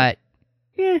 right.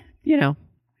 But I'm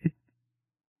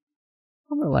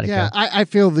gonna let it go. Yeah, I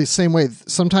feel the same way.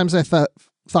 Sometimes I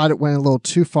thought it went a little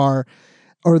too far,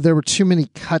 or there were too many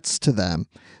cuts to them.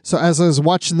 So as I was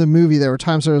watching the movie, there were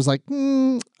times where I was like,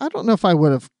 I don't know if I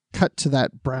would have cut to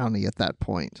that brownie at that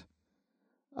point.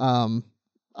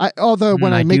 I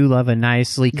do love a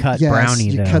nicely cut brownie,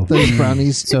 you though. Cut those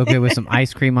brownies so good with some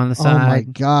ice cream on the side. Oh my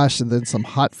gosh, and then some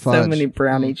hot fudge. So many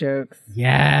brownie jokes.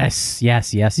 Yes.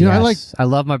 I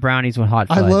love my brownies with hot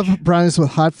fudge. I love brownies with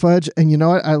hot fudge, and you know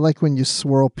what? I like when you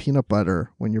swirl peanut butter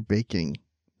when you're baking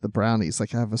the brownies.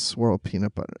 Like I have a swirl of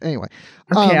peanut butter. Anyway.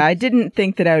 Okay, I didn't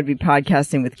think that I would be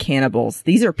podcasting with cannibals.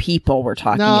 These are people we're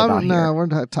talking about here. No, we're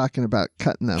not talking about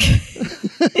cutting them.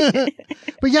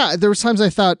 But yeah, there was times I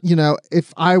thought,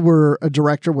 if I were a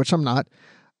director, which I'm not,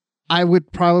 I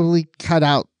would probably cut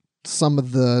out some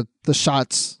of the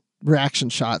reaction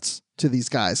shots to these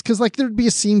guys. Because there'd be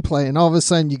a scene play and all of a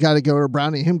sudden you got to go to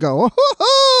Brownie and him go,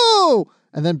 oh,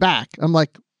 and then back. I'm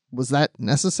like, was that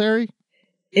necessary?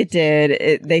 It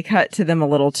did. They cut to them a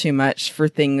little too much for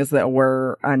things that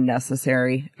were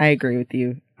unnecessary. I agree with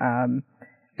you.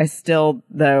 I still,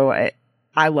 though,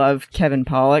 I love Kevin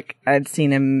Pollak. I'd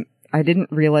seen him. I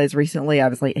didn't realize recently. I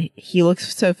was like, he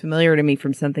looks so familiar to me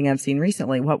from something I've seen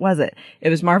recently. What was it? It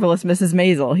was Marvelous Mrs.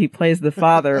 Maisel. He plays the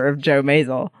father of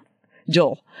Joel.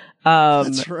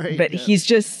 That's right. But he's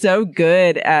just so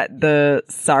good at the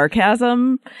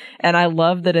sarcasm. And I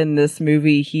love that in this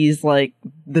movie, he's like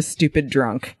the stupid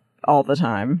drunk all the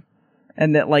time.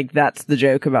 And that that's the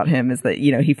joke about him is that,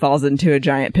 he falls into a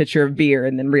giant pitcher of beer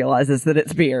and then realizes that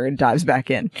it's beer and dives back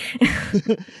in.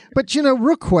 But,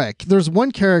 real quick, there's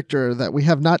one character that we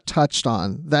have not touched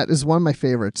on that is one of my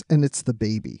favorites, and it's the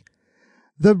baby.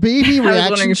 The baby reaction I was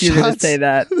wondering if you were going to say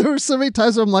that. There were so many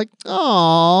times where I'm like,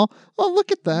 oh, well,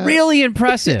 look at that. Really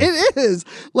impressive. It is.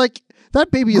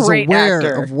 That baby is Great aware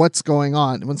actor. of what's going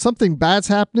on. When something bad's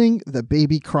happening, the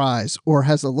baby cries or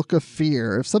has a look of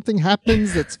fear. If something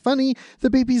happens that's funny, the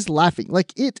baby's laughing.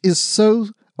 Like, it is so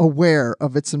aware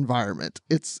of its environment.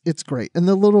 It's great. And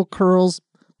the little curls,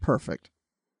 perfect.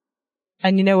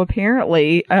 And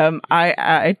apparently,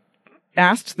 I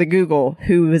asked the Google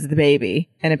who was the baby,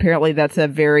 and apparently that's a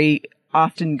very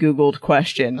often Googled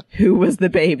question. Who was the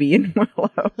baby in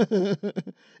Willow?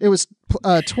 It was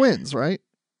twins, right?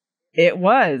 It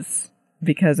was,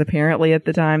 because apparently at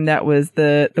the time that was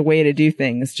the way to do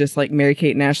things, just like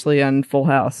Mary-Kate and Ashley on Full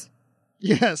House.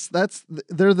 Yes,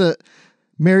 they're the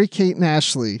Mary-Kate and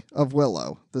Ashley of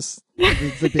Willow.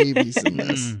 The babies in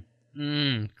this.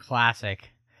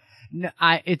 Classic. No,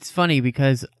 it's funny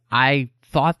because I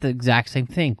thought the exact same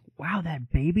thing. Wow,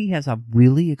 that baby has a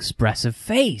really expressive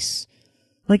face.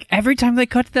 Like, every time they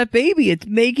cut to that baby, it's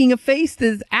making a face that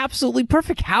is absolutely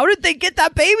perfect. How did they get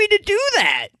that baby to do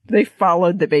that? They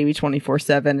followed the baby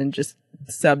 24/7 and just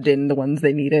subbed in the ones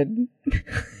they needed.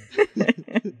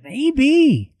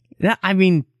 Maybe.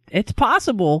 It's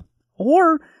possible.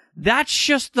 Or that's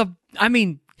just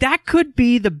that could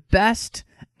be the best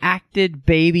acted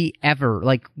baby ever.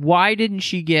 Like, why didn't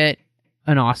she get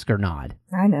an Oscar nod?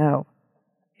 I know.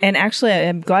 And actually,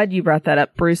 I'm glad you brought that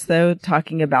up, Bruce, though,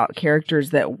 talking about characters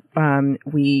that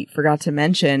we forgot to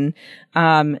mention.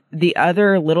 The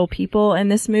other little people in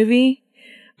this movie,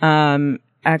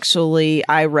 actually,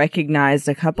 I recognized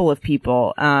a couple of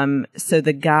people. So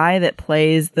the guy that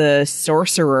plays the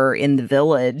sorcerer in the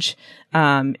village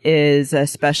is a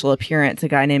special appearance, a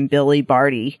guy named Billy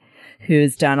Barty,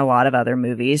 who's done a lot of other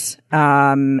movies.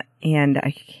 And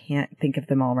I can't think of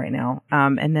them all right now.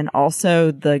 And then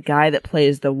also the guy that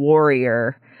plays the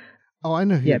warrior. Oh, I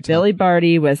know who. Yeah, Billy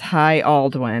Barty was High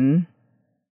Aldwin.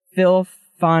 Phil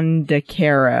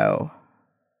Fondacaro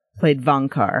played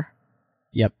Vonkar.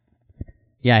 Yep.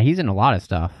 Yeah, he's in a lot of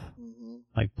stuff.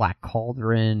 Like Black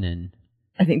Cauldron and...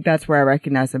 I think that's where I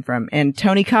recognize him from. And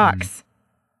Tony Cox,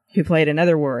 who played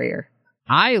another warrior.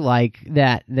 I like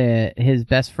that his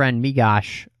best friend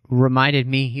Migosh reminded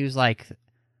me, he was like...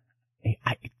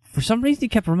 for some reason, he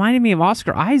kept reminding me of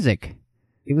Oscar Isaac.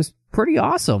 It was pretty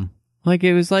awesome. Like,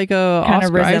 it was like a kind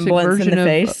Oscar of resemblance Isaac version in the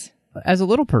face. As a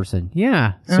little person.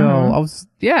 Yeah. So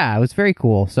it was very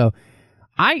cool. So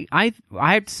I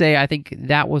have to say, I think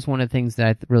that was one of the things that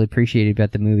I really appreciated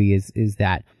about the movie is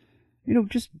that,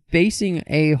 just basing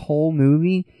a whole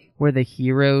movie where the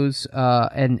heroes,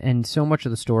 and so much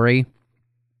of the story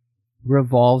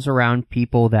revolves around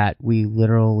people that we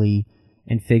literally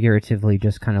and figuratively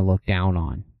just kind of look down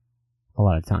on a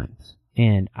lot of times.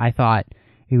 And I thought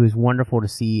it was wonderful to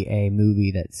see a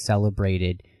movie that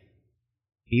celebrated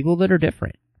people that are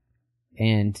different.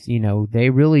 And, they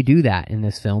really do that in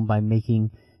this film by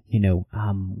making,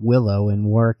 Willow and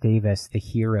Warwick Davis the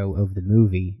hero of the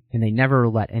movie. And they never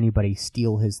let anybody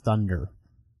steal his thunder.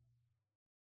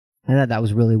 I thought that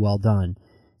was really well done.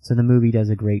 So the movie does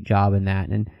a great job in that.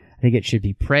 And I think it should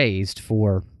be praised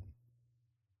for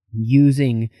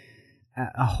using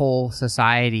a whole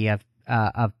society of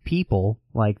people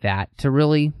like that to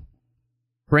really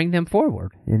bring them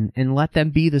forward and let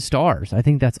them be the stars. I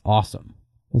think that's awesome.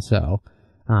 So,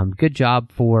 good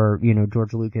job for,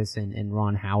 George Lucas and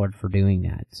Ron Howard for doing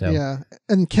that. So yeah,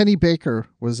 and Kenny Baker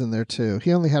was in there too.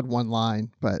 He only had one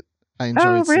line, but I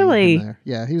enjoyed seeing him there.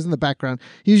 Yeah, he was in the background.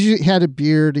 He usually had a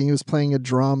beard and he was playing a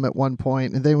drum at one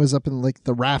point, and then was up in like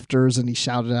the rafters and he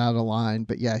shouted out a line.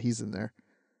 But yeah, he's in there.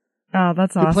 Oh,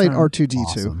 that's awesome. He played R2-D2,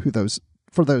 Awesome.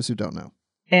 For those who don't know.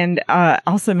 And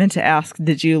also meant to ask,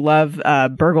 did you love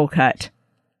Burglecut?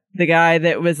 The guy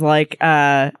that was like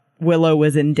Willow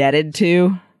was indebted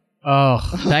to? Oh,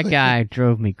 that guy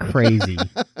drove me crazy.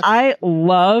 I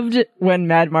loved when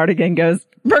Mad Mardigan goes,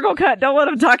 Burglecut, don't let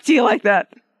him talk to you like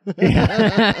that.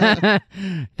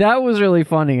 That was really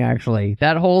funny, actually.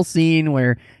 That whole scene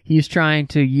where he's trying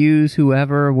to use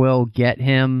whoever will get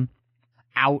him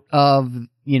out of,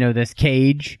 this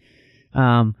cage.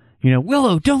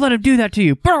 Willow, don't let him do that to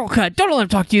you. Burglecut, don't let him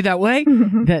talk to you that way.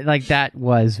 That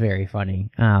was very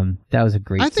funny. That was a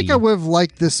great I think scene. I would have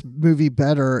liked this movie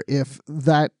better if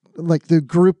the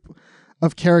group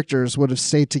of characters would have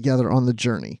stayed together on the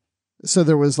journey. So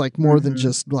there was like more than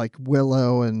just like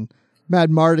Willow and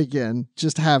Mad Mardigan,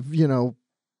 just have,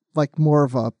 like more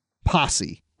of a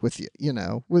posse with you,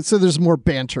 so there's more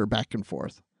banter back and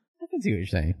forth. I can see what you're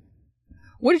saying.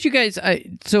 What did you guys,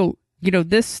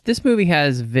 this movie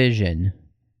has vision,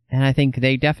 and I think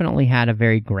they definitely had a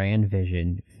very grand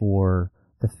vision for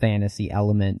the fantasy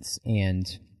elements,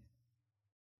 and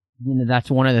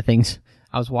that's one of the things.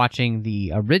 I was watching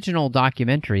the original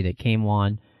documentary that came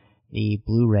on the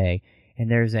Blu-ray,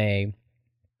 and there's a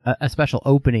a special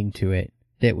opening to it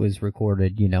that was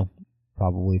recorded,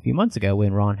 probably a few months ago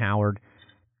when Ron Howard,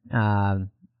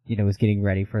 was getting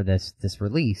ready for this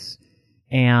release.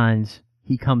 And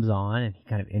he comes on and he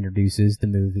kind of introduces the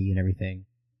movie and everything.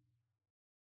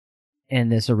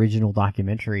 And this original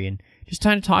documentary, and just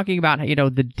kind of talking about,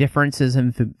 the differences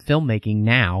in filmmaking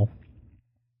now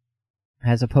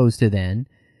as opposed to then.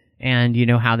 And,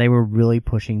 how they were really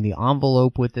pushing the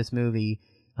envelope with this movie,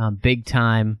 big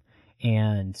time.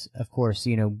 And, of course,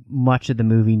 much of the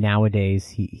movie nowadays,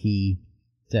 he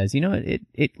says,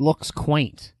 it looks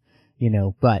quaint,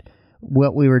 but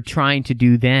what we were trying to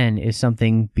do then is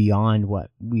something beyond what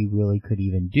we really could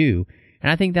even do.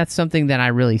 And I think that's something that I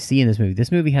really see in this movie.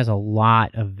 This movie has a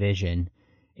lot of vision,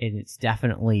 and it's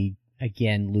definitely,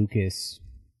 again, Lucas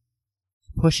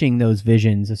pushing those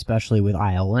visions, especially with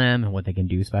ILM and what they can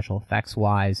do special effects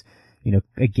wise,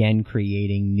 again,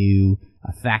 creating new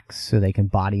effects so they can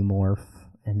body morph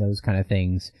and those kind of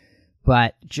things.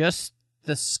 But just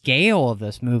the scale of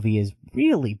this movie is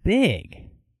really big.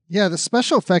 Yeah, the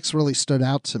special effects really stood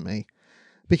out to me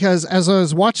because as I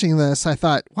was watching this, I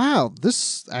thought, wow,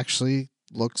 this actually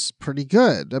looks pretty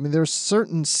good. I mean, there's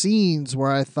certain scenes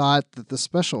where I thought that the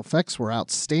special effects were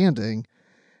outstanding.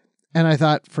 And I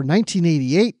thought, for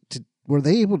 1988, were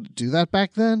they able to do that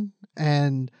back then?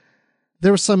 And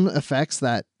there were some effects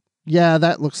that, yeah,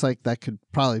 that looks like that could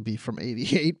probably be from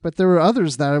 88. But there were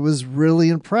others that I was really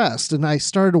impressed. And I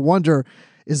started to wonder,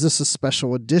 is this a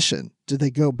special edition? Did they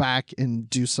go back and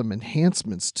do some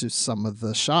enhancements to some of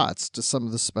the shots, to some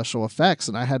of the special effects?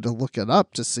 And I had to look it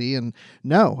up to see. And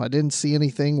no, I didn't see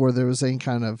anything where there was any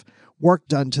kind of work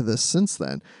done to this since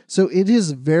then. So it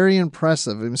is very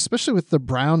impressive, and especially with the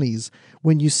brownies,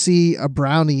 when you see a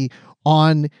brownie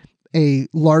on a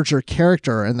larger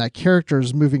character and that character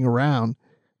is moving around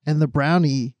and the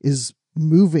brownie is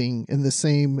moving in the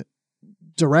same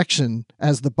direction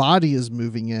as the body is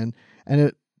moving in.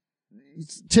 And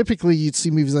typically you'd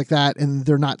see movies like that and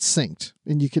they're not synced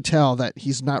and you could tell that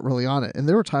he's not really on it. And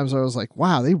there were times where I was like,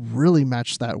 wow, they really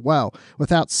matched that well.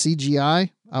 Without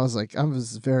CGI, I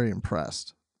was very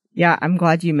impressed. Yeah, I'm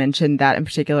glad you mentioned that in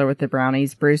particular with the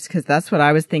brownies, Bruce, because that's what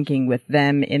I was thinking with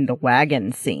them in the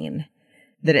wagon scene.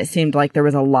 That it seemed like there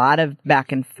was a lot of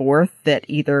back and forth that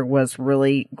either was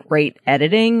really great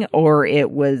editing or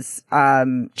it was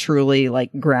truly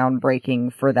like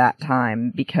groundbreaking for that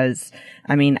time. Because,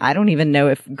 I mean, I don't even know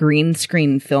if green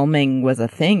screen filming was a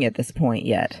thing at this point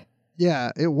yet.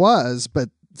 Yeah, it was, but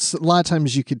a lot of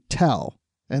times you could tell.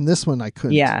 And this one I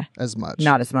couldn't as much.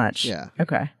 Not as much. Yeah.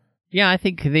 Okay. Yeah, I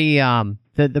think the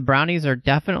brownies are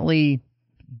definitely,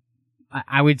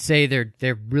 I would say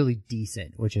they're really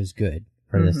decent, which is good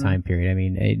for this time period. I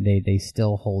mean, they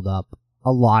still hold up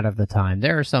a lot of the time.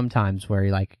 There are some times where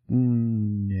you're like, they're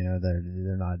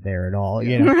not there at all,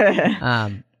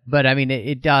 but I mean,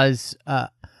 it does.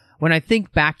 When I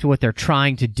think back to what they're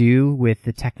trying to do with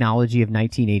the technology of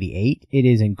 1988, it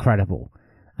is incredible.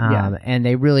 And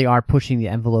they really are pushing the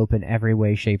envelope in every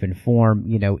way, shape, and form.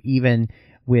 Even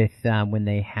with when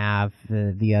they have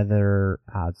the other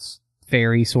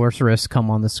fairy sorceress come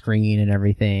on the screen and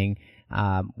everything.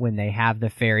 When they have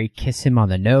the fairy kiss him on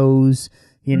the nose,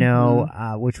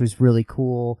 which was really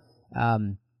cool.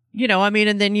 And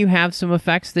then you have some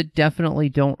effects that definitely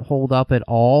don't hold up at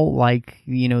all, like,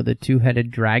 the two-headed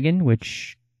dragon,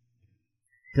 which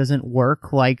doesn't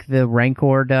work like the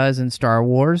Rancor does in Star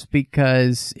Wars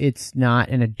because it's not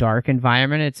in a dark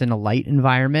environment, it's in a light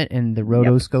environment, and the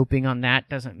rotoscoping on that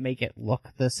doesn't make it look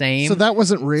the same. So that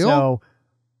wasn't real?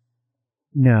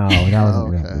 No, that wasn't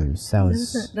real, Bruce.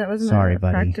 That wasn't sorry, a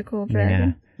buddy. practical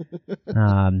dragon.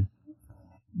 Yeah.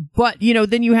 But,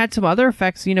 then you had some other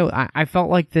effects. I felt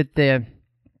like that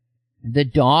the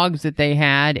dogs that they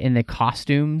had and the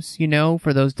costumes,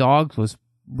 for those dogs was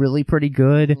really pretty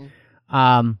good.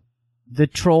 The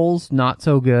trolls, not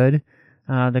so good.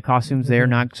 The costumes there,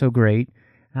 not so great.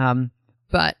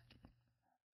 But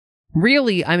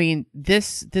really, I mean,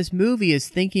 this movie is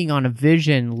thinking on a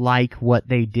vision like what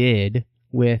they did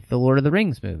with the Lord of the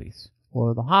Rings movies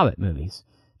or the Hobbit movies.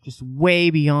 Just way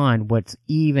beyond what's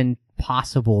even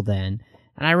possible then.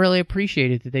 And I really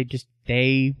appreciated that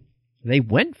they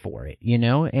went for it,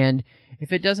 and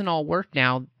if it doesn't all work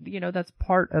now, that's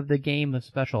part of the game of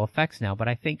special effects now. But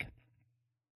I think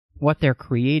what they're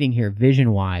creating here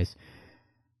vision-wise,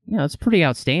 it's pretty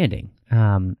outstanding.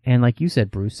 And like you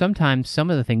said, Bruce, sometimes some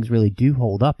of the things really do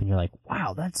hold up and you're like,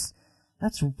 wow, that's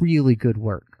really good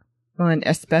work. Well, and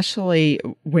especially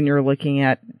when you're looking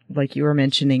at, like you were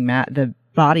mentioning, Matt, the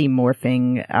body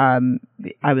morphing,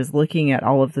 I was looking at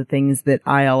all of the things that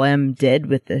ILM did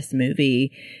with this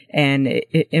movie, and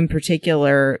in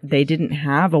particular, they didn't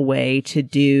have a way to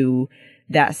do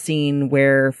that scene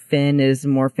where Finn is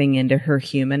morphing into her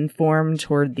human form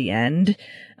toward the end,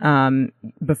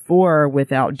 before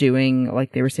without doing,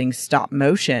 like they were saying, stop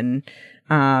motion.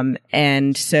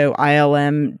 And so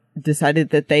ILM decided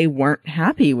that they weren't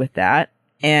happy with that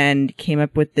and came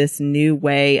up with this new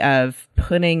way of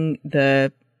putting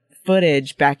the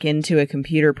footage back into a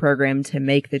computer program to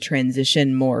make the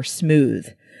transition more smooth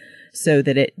so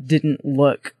that it didn't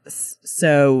look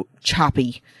so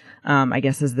choppy. I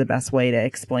guess is the best way to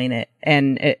explain it.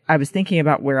 And I was thinking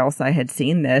about where else I had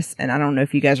seen this, and I don't know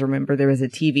if you guys remember, there was a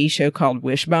TV show called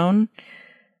Wishbone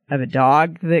of a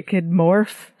dog that could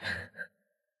morph.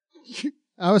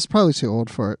 I was probably too old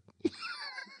for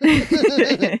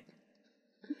it.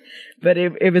 But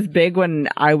it was big when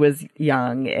I was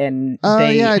young, and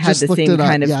they had the same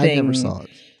kind of thing. I never saw it.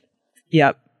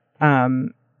 Yep.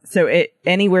 So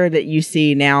anywhere that you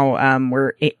see now,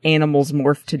 where animals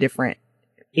morph to different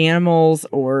animals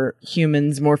or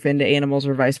humans morph into animals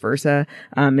or vice versa,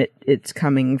 it's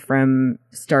coming from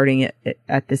starting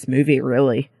at this movie,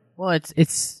 really. Well,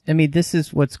 I mean, this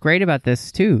is what's great about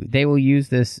this too. They will use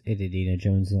this in Indiana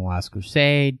Jones and the Last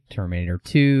Crusade, Terminator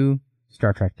 2,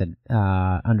 Star Trek: The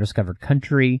Undiscovered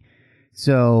Country.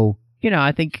 So,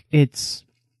 I think it's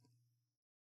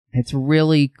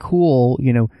really cool.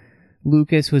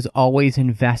 Lucas was always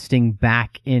investing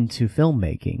back into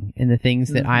filmmaking, and the things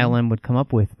that ILM would come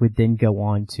up with would then go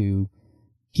on to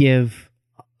give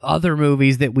other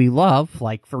movies that we love.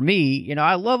 Like for me,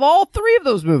 I love all three of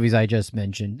those movies I just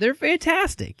mentioned. They're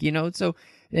fantastic, so,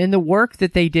 and the work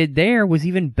that they did there was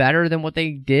even better than what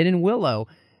they did in Willow.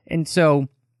 And so,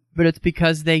 but it's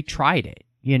because they tried it,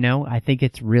 I think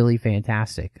it's really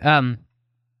fantastic.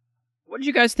 What did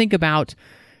you guys think about,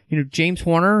 James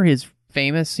Horner, his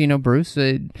famous, Bruce,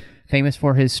 famous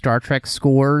for his Star Trek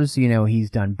scores. He's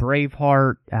done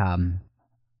Braveheart,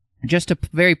 just a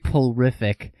very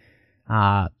prolific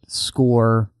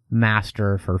score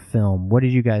master for film. What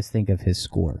did you guys think of his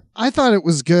score? I thought it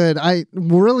was good. I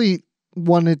really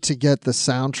wanted to get the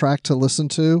soundtrack to listen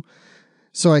to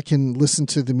so I can listen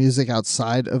to the music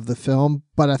outside of the film,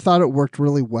 but I thought it worked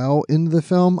really well in the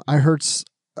film. I heard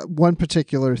one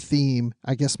particular theme,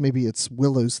 I guess maybe it's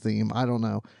Willow's theme, I don't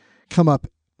know, come up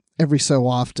every so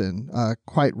often,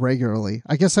 quite regularly.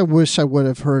 I guess I wish I would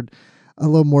have heard a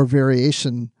little more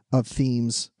variation of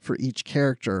themes for each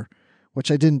character, which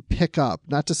I didn't pick up.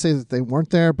 Not to say that they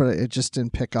weren't there, but it just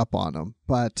didn't pick up on them.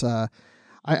 But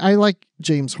I like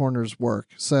James Horner's work.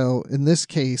 So in this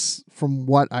case, from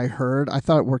what I heard, I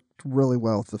thought it worked really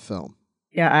well with the film.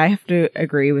 Yeah, I have to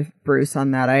agree with Bruce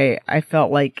on that. I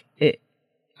felt like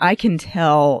I can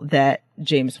tell that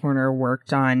James Horner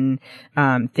worked on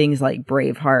things like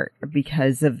Braveheart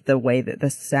because of the way that the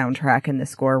soundtrack and the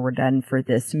score were done for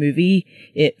this movie.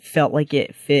 It felt like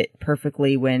it fit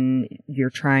perfectly when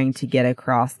you're trying to get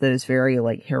across those very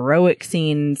like heroic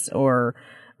scenes or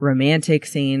romantic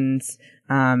scenes,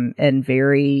 and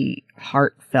very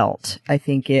heartfelt. I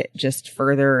think it just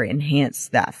further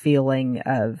enhanced that feeling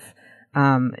of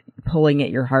pulling at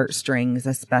your heartstrings,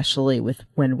 especially with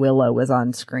when Willow was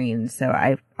on screen.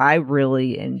 So I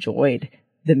really enjoyed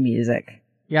the music.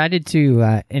 Yeah, I did too.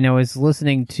 And I was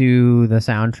listening to the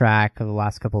soundtrack of the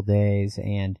last couple of days,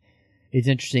 and it's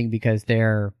interesting because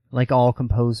they're like all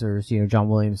composers. John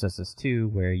Williams does this too,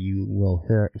 where you will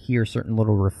hear certain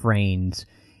little refrains,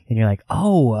 and you're like,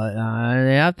 oh,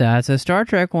 yeah, that's a Star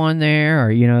Trek one there,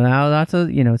 or that's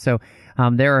a So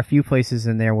there are a few places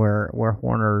in there where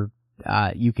Horner.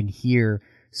 You can hear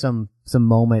some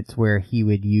moments where he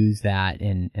would use that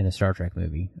in a Star Trek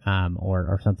movie,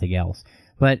 or something else.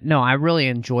 But no, I really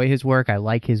enjoy his work. I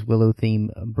like his Willow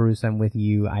theme. Bruce, I'm with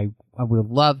you. I would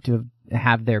love to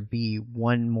have there be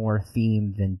one more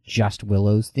theme than just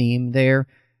Willow's theme there.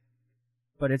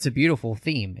 But it's a beautiful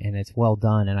theme, and it's well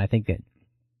done, and I think that,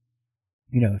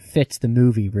 it fits the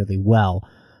movie really well.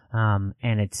 And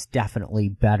it's definitely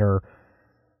better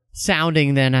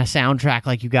sounding than a soundtrack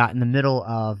like you got in the middle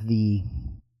of the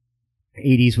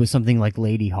 80s with something like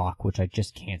Lady Hawk, which I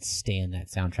just can't stand that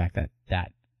soundtrack,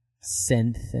 that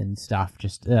synth and stuff,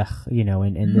 just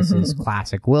and this is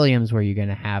classic Williams, where you're going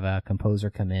to have a composer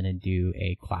come in and do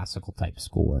a classical type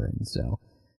score. And so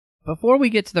before we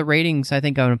get to the ratings, I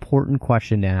think an important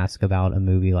question to ask about a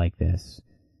movie like this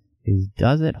is,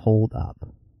 does it hold up?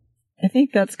 I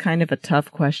think that's kind of a tough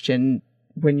question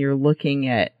when you're looking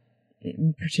at,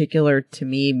 in particular to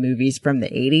me, movies from the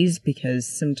 80s, because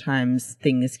sometimes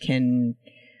things can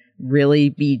really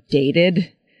be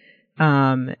dated.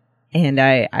 And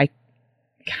I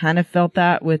kind of felt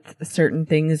that with certain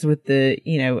things with the,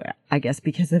 I guess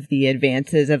because of the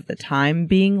advances of the time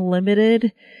being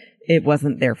limited, it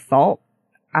wasn't their fault.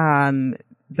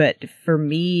 But for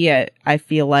me, I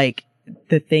feel like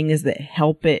the things that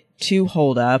help it to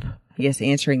hold up, I guess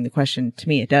answering the question, to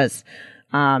me it does,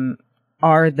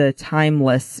 are the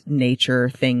timeless nature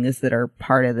things that are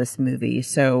part of this movie.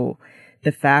 So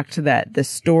the fact that the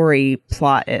story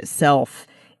plot itself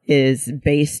is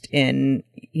based in,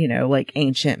 like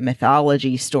ancient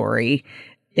mythology story,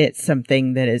 it's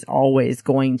something that is always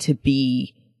going to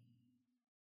be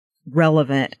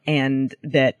relevant and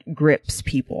that grips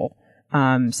people.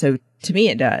 So to me,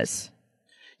 it does.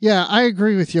 Yeah, I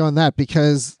agree with you on that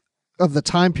because of the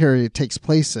time period it takes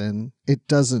place in. It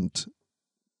doesn't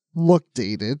look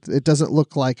dated. It doesn't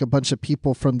look like a bunch of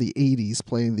people from the 80s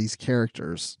playing these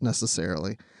characters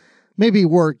necessarily. Maybe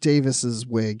Warwick Davis's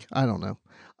wig. I don't know.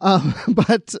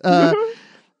 But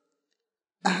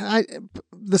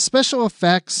the special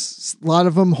effects, a lot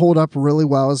of them hold up really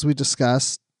well, as we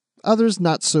discussed. Others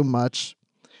not so much.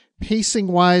 Pacing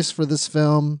wise for this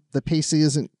film, the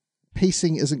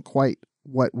pacing isn't quite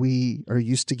what we are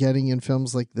used to getting in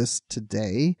films like this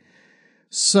today.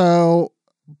 So,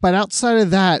 but outside of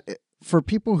that, for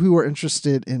people who are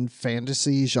interested in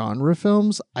fantasy genre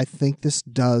films, I think this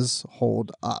does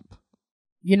hold up.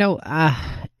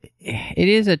 It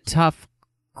is a tough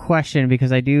question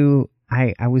because I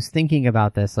was thinking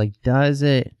about this. Like, does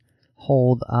it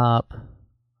hold up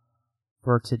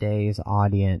for today's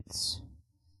audience?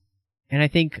 And I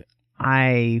think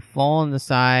I fall on the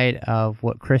side of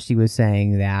what Christy was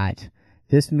saying, that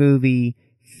this movie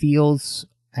feels,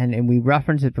 and we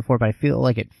referenced it before, but I feel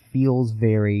like it feels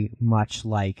very much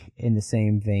like in the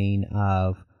same vein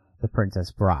of The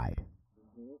Princess Bride.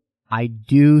 I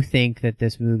do think that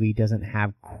this movie doesn't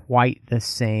have quite the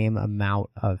same amount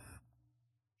of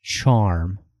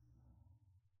charm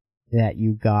that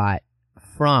you got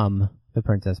from The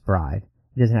Princess Bride.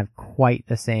 It doesn't have quite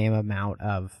the same amount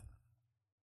of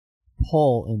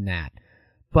pull in that.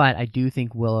 But I do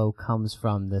think Willow comes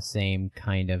from the same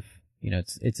kind of,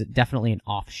 it's definitely an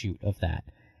offshoot of that.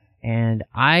 And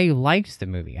I liked the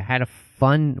movie. I had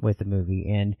fun with the movie,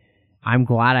 and I'm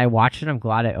glad I watched it. I'm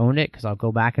glad I owned it because I'll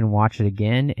go back and watch it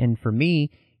again. And for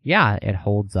me, yeah, it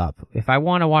holds up. If I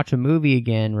want to watch a movie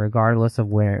again, regardless of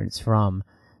where it's from,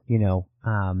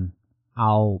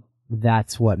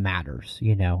 that's what matters,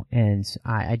 And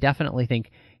I definitely think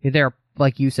there,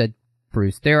 like you said,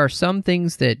 Bruce, there are some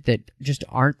things that just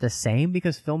aren't the same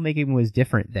because filmmaking was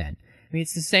different then. I mean,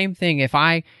 it's the same thing. If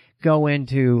I go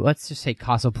into, let's just say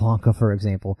Casablanca, for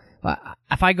example,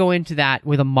 if I go into that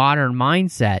with a modern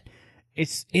mindset,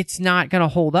 it's not going to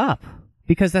hold up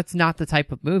because that's not the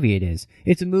type of movie it is.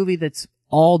 It's a movie that's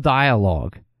all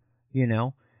dialogue,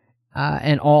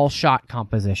 and all shot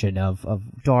composition of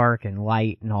dark and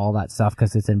light and all that stuff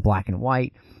because it's in black and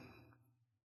white.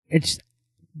 It's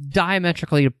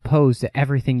diametrically opposed to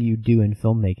everything you do in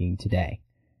filmmaking today,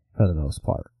 for the most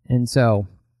part. And so,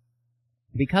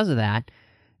 because of that,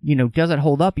 does it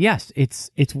hold up? Yes,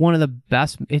 it's one of the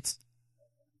best.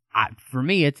 For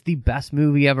me, it's the best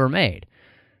movie ever made.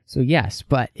 So yes,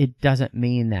 but it doesn't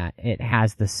mean that it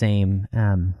has the same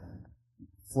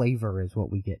flavor as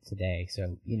what we get today.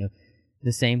 So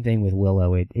the same thing with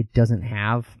Willow. It doesn't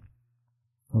have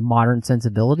a modern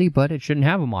sensibility, but it shouldn't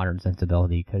have a modern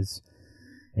sensibility because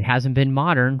it hasn't been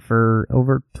modern for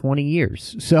over 20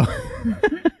 years. So,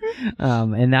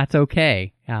 and that's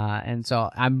okay. And so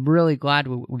I'm really glad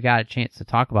we got a chance to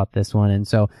talk about this one. And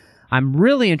so I'm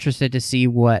really interested to see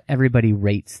what everybody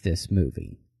rates this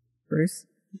movie. Bruce?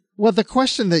 Well, the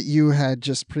question that you had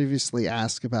just previously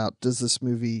asked about, does this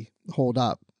movie hold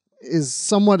up, is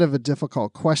somewhat of a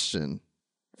difficult question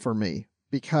for me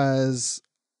because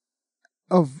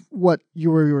of what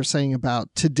you were saying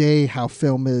about today, how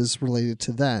film is related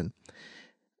to then.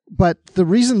 But the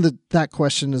reason that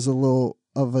question is a little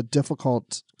of a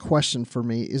difficult question for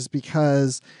me is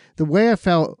because the way I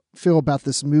feel about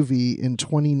this movie in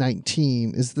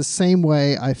 2019 is the same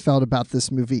way I felt about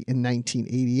this movie in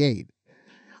 1988.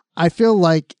 I feel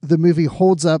like the movie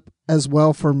holds up as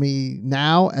well for me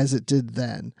now as it did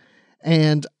then.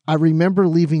 And I remember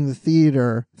leaving the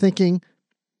theater thinking,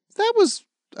 that was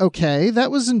okay,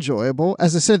 that was enjoyable.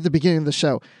 As I said at the beginning of the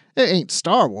show, it ain't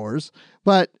Star Wars,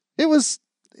 but it was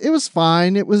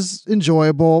fine, it was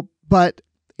enjoyable, but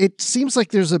it seems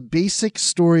like there's a basic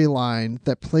storyline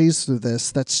that plays through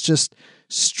this that's just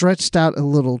stretched out a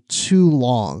little too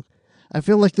long. I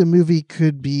feel like the movie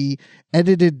could be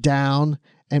edited down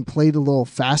and played a little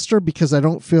faster, because I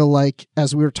don't feel like,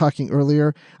 as we were talking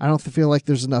earlier, I don't feel like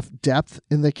there's enough depth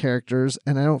in the characters,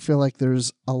 and I don't feel like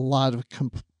there's a lot of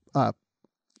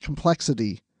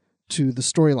complexity to the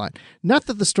storyline. Not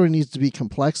that the story needs to be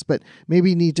complex, but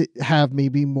maybe need to have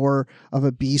maybe more of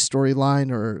a B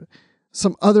storyline or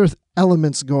some other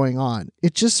elements going on.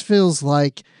 It just feels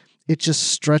like it just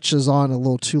stretches on a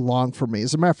little too long for me.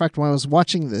 As a matter of fact, when I was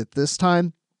watching it this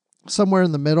time, somewhere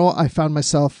in the middle, I found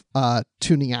myself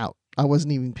tuning out. I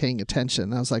wasn't even paying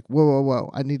attention. I was like,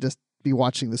 whoa, I need to be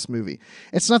watching this movie.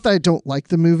 It's not that I don't like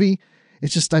the movie.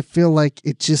 It's just I feel like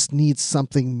it just needs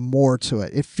something more to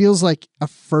it. It feels like a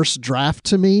first draft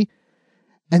to me,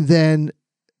 and then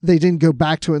they didn't go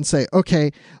back to it and say,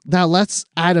 okay, now let's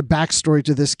add a backstory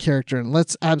to this character, and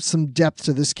let's add some depth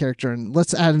to this character, and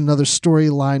let's add another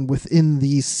storyline within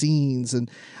these scenes. And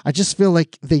I just feel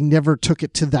like they never took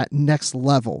it to that next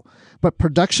level. But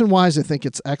production-wise, I think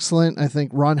it's excellent. I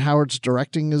think Ron Howard's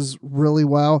directing is really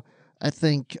well. I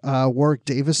think Warwick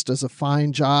Davis does a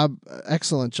fine job,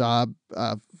 excellent job,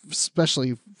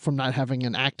 especially from not having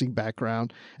an acting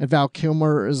background. And Val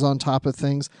Kilmer is on top of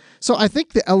things. So I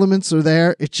think the elements are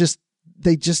there.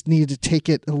 They just need to take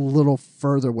it a little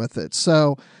further with it.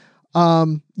 So,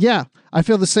 yeah, I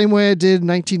feel the same way I did in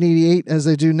 1988 as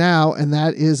I do now. And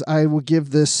that is, I will give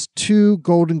this 2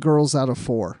 Golden Girls out of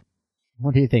 4.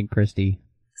 What do you think, Christy?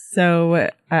 So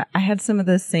I had some of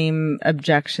the same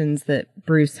objections that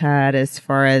Bruce had as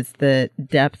far as the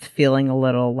depth feeling a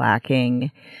little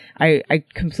lacking. I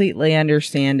completely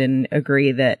understand and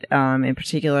agree that in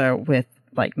particular with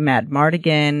like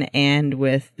Madmartigan and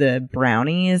with the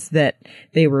Brownies, that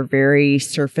they were very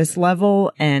surface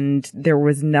level and there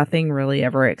was nothing really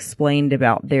ever explained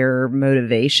about their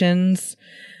motivations.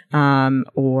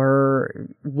 Or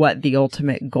what the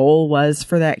ultimate goal was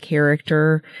for that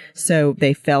character. So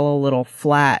they fell a little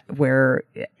flat, where,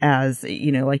 as,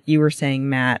 you know, like you were saying,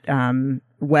 Matt,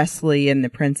 Wesley in The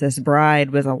Princess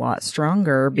Bride was a lot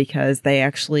stronger because they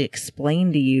actually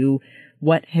explained to you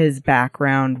what his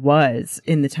background was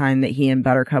in the time that he and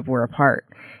Buttercup were apart.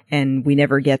 And we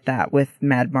never get that with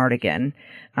Madmartigan.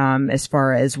 As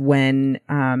far as when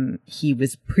he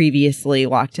was previously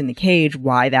locked in the cage,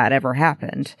 why that ever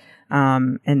happened.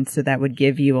 And so that would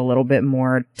give you a little bit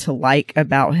more to like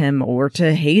about him or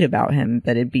to hate about him,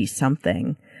 but it'd be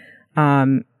something.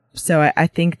 So I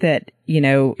think that, you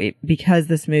know, because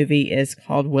this movie is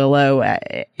called Willow,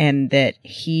 and that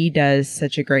he does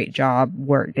such a great job,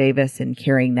 Warwick Davis, in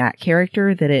carrying that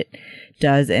character, that it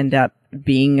does end up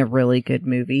being a really good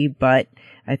movie. But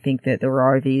I think that there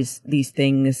are these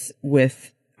things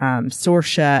with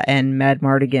Sorsha and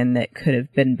Madmartigan that could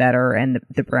have been better, and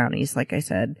the Brownies, like I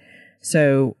said.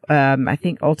 So I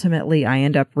think ultimately I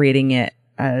end up rating it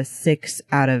a 6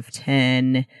 out of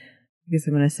 10. I guess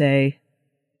I'm going to say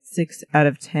 6 out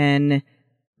of 10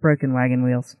 broken wagon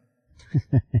wheels.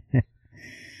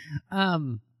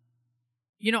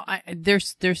 You know,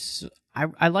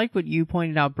 I like what you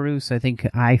pointed out, Bruce. I think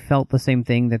I felt the same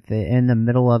thing, that in the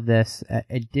middle of this,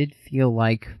 it did feel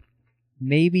like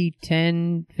maybe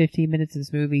 10, 15 minutes of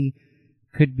this movie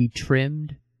could be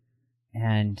trimmed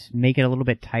and make it a little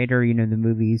bit tighter. You know, the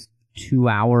movie's 2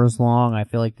 hours long. I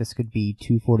feel like this could be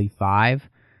 2:45,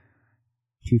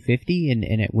 2:50, and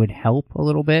it would help a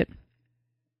little bit.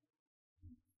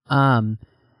 And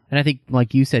I think,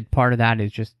 like you said, part of that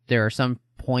is just there are some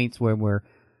points where we're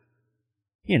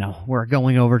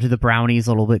going over to the Brownies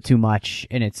a little bit too much,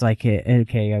 and it's like,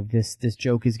 okay, this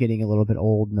joke is getting a little bit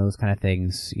old, and those kind of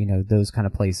things, you know, those kind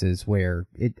of places where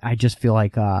I just feel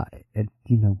like, a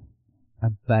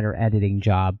better editing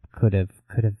job could have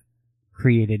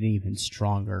created an even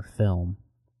stronger film.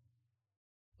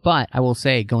 But I will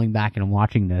say, going back and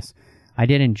watching this, I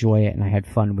did enjoy it, and I had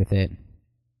fun with it,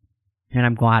 and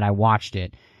I'm glad I watched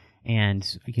it.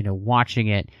 And, you know, watching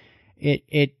it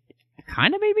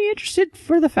kind of made me interested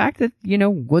for the fact that, you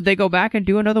know, would they go back and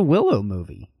do another Willow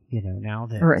movie? You know, now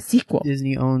that or a sequel.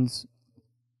 Disney owns,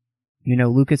 you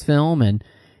know, Lucasfilm, and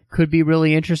could be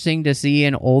really interesting to see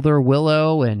an older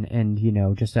Willow and you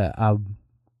know, just a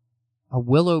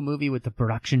Willow movie with the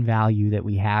production value that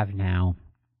we have now,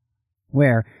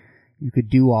 where you could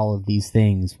do all of these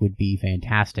things, would be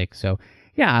fantastic. So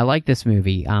yeah, I like this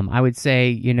movie. I would say,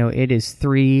 you know, it is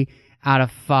 3 out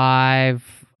of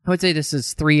 5. I would say this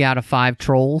is 3 out of 5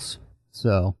 trolls.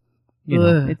 So, you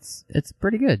know, it's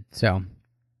pretty good. So,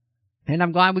 and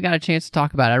I'm glad we got a chance to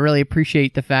talk about it. I really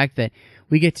appreciate the fact that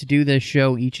we get to do this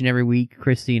show each and every week,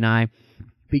 Christy and I,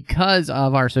 because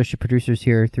of our associate producers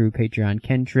here through Patreon,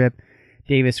 Ken Tripp,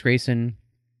 Davis Grayson,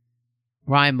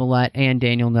 Ryan Millett, and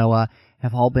Daniel Noah.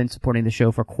 have all been supporting the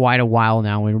show for quite a while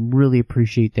now. We really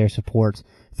appreciate their support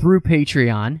through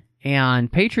Patreon.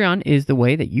 And Patreon is the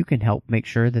way that you can help make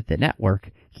sure that the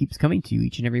network keeps coming to you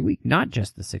each and every week, not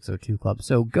just the 602 Club.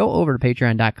 So go over to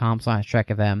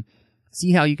patreon.com/TrekFM.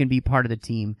 See how you can be part of the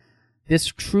team. This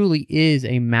truly is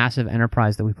a massive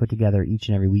enterprise that we put together each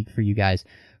and every week for you guys,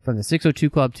 from the 602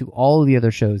 Club to all of the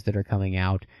other shows that are coming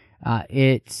out.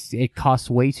 It costs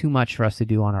way too much for us to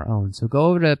do on our own. So go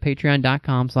over to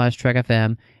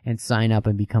patreon.com/TrekFM and sign up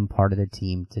and become part of the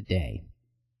team today.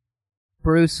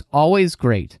 Bruce, always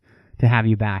great to have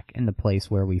you back in the place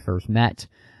where we first met.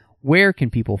 Where can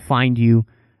people find you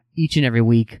each and every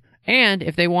week? And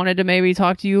if they wanted to maybe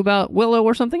talk to you about Willow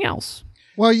or something else.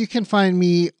 Well, you can find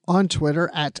me on Twitter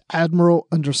at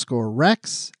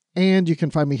Admiral_Rex. And you can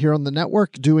find me here on the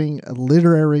network doing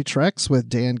Literary Treks with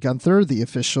Dan Gunther, the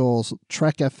official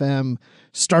Trek FM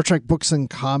Star Trek Books and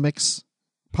Comics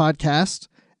podcast.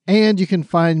 And you can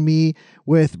find me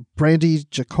with Brandy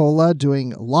Jacola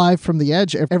doing Live from the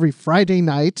Edge every Friday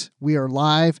night. We are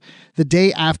live the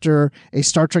day after a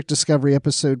Star Trek Discovery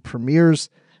episode premieres,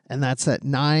 and that's at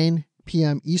 9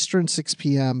 p.m. Eastern, 6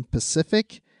 p.m.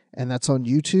 Pacific, and that's on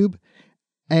YouTube.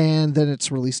 And then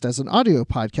it's released as an audio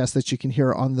podcast that you can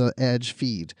hear on the Edge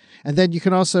feed. And then you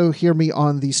can also hear me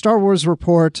on the Star Wars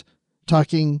Report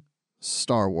talking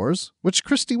Star Wars, which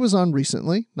Christy was on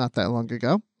recently, not that long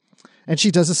ago. And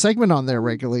she does a segment on there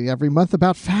regularly every month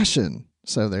about fashion.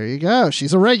 So there you go.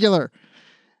 She's a regular.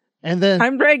 And then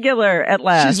I'm regular at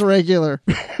last. She's a regular.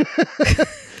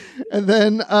 And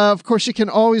then, of course, you can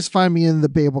always find me in the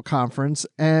Babel Conference.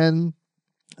 And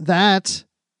that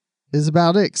is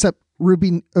about it, except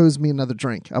Ruby owes me another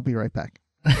drink. I'll be right back.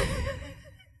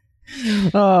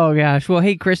 Oh, gosh. Well,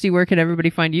 hey, Christy, where can everybody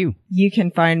find you? You can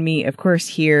find me, of course,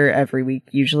 here every week,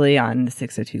 usually on the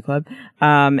 602 Club,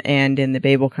 and in the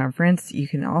Babel Conference. You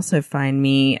can also find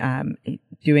me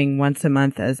doing once a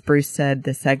month, as Bruce said,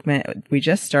 the segment we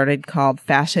just started called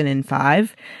Fashion in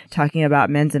 5, talking about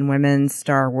men's and women's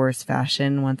Star Wars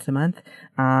fashion once a month,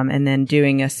 and then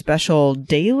doing a special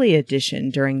daily edition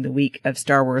during the week of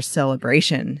Star Wars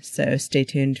Celebration. So stay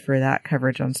tuned for that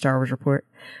coverage on Star Wars Report.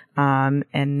 And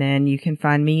then you can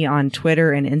find me on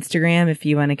Twitter and Instagram if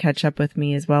you want to catch up with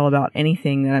me as well about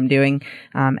anything that I'm doing,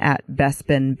 at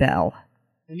Bespin Bell.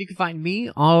 And you can find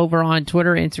me all over on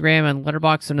Twitter, Instagram, and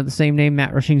Letterboxd under the same name,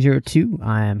 Matt Rushing02.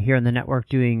 I am here on the network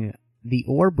doing The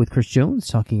Orb with Chris Jones,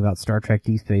 talking about Star Trek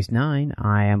Deep Space Nine.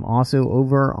 I am also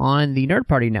over on the Nerd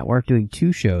Party Network doing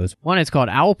 2 shows. One is called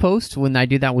Owl Post. When I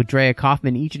do that with Drea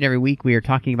Kaufman, each and every week we are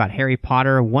talking about Harry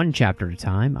Potter 1 chapter at a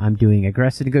time. I'm doing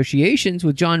Aggressive Negotiations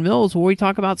with John Mills, where we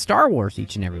talk about Star Wars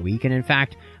each and every week. And in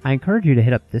fact, I encourage you to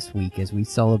hit up this week as we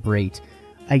celebrate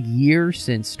a year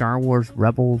since Star Wars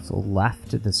Rebels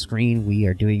left the screen. We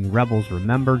are doing Rebels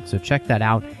Remembered, so check that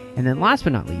out. And then last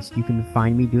but not least, you can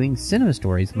find me doing Cinema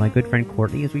Stories with my good friend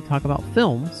Courtney as we talk about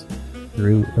films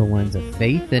through the lens of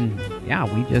faith. And yeah,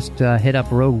 we just hit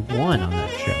up Rogue One on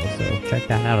that show, so check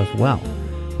that out as well.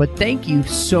 But thank you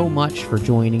so much for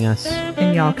joining us.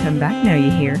 And y'all come back now, you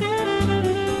hear.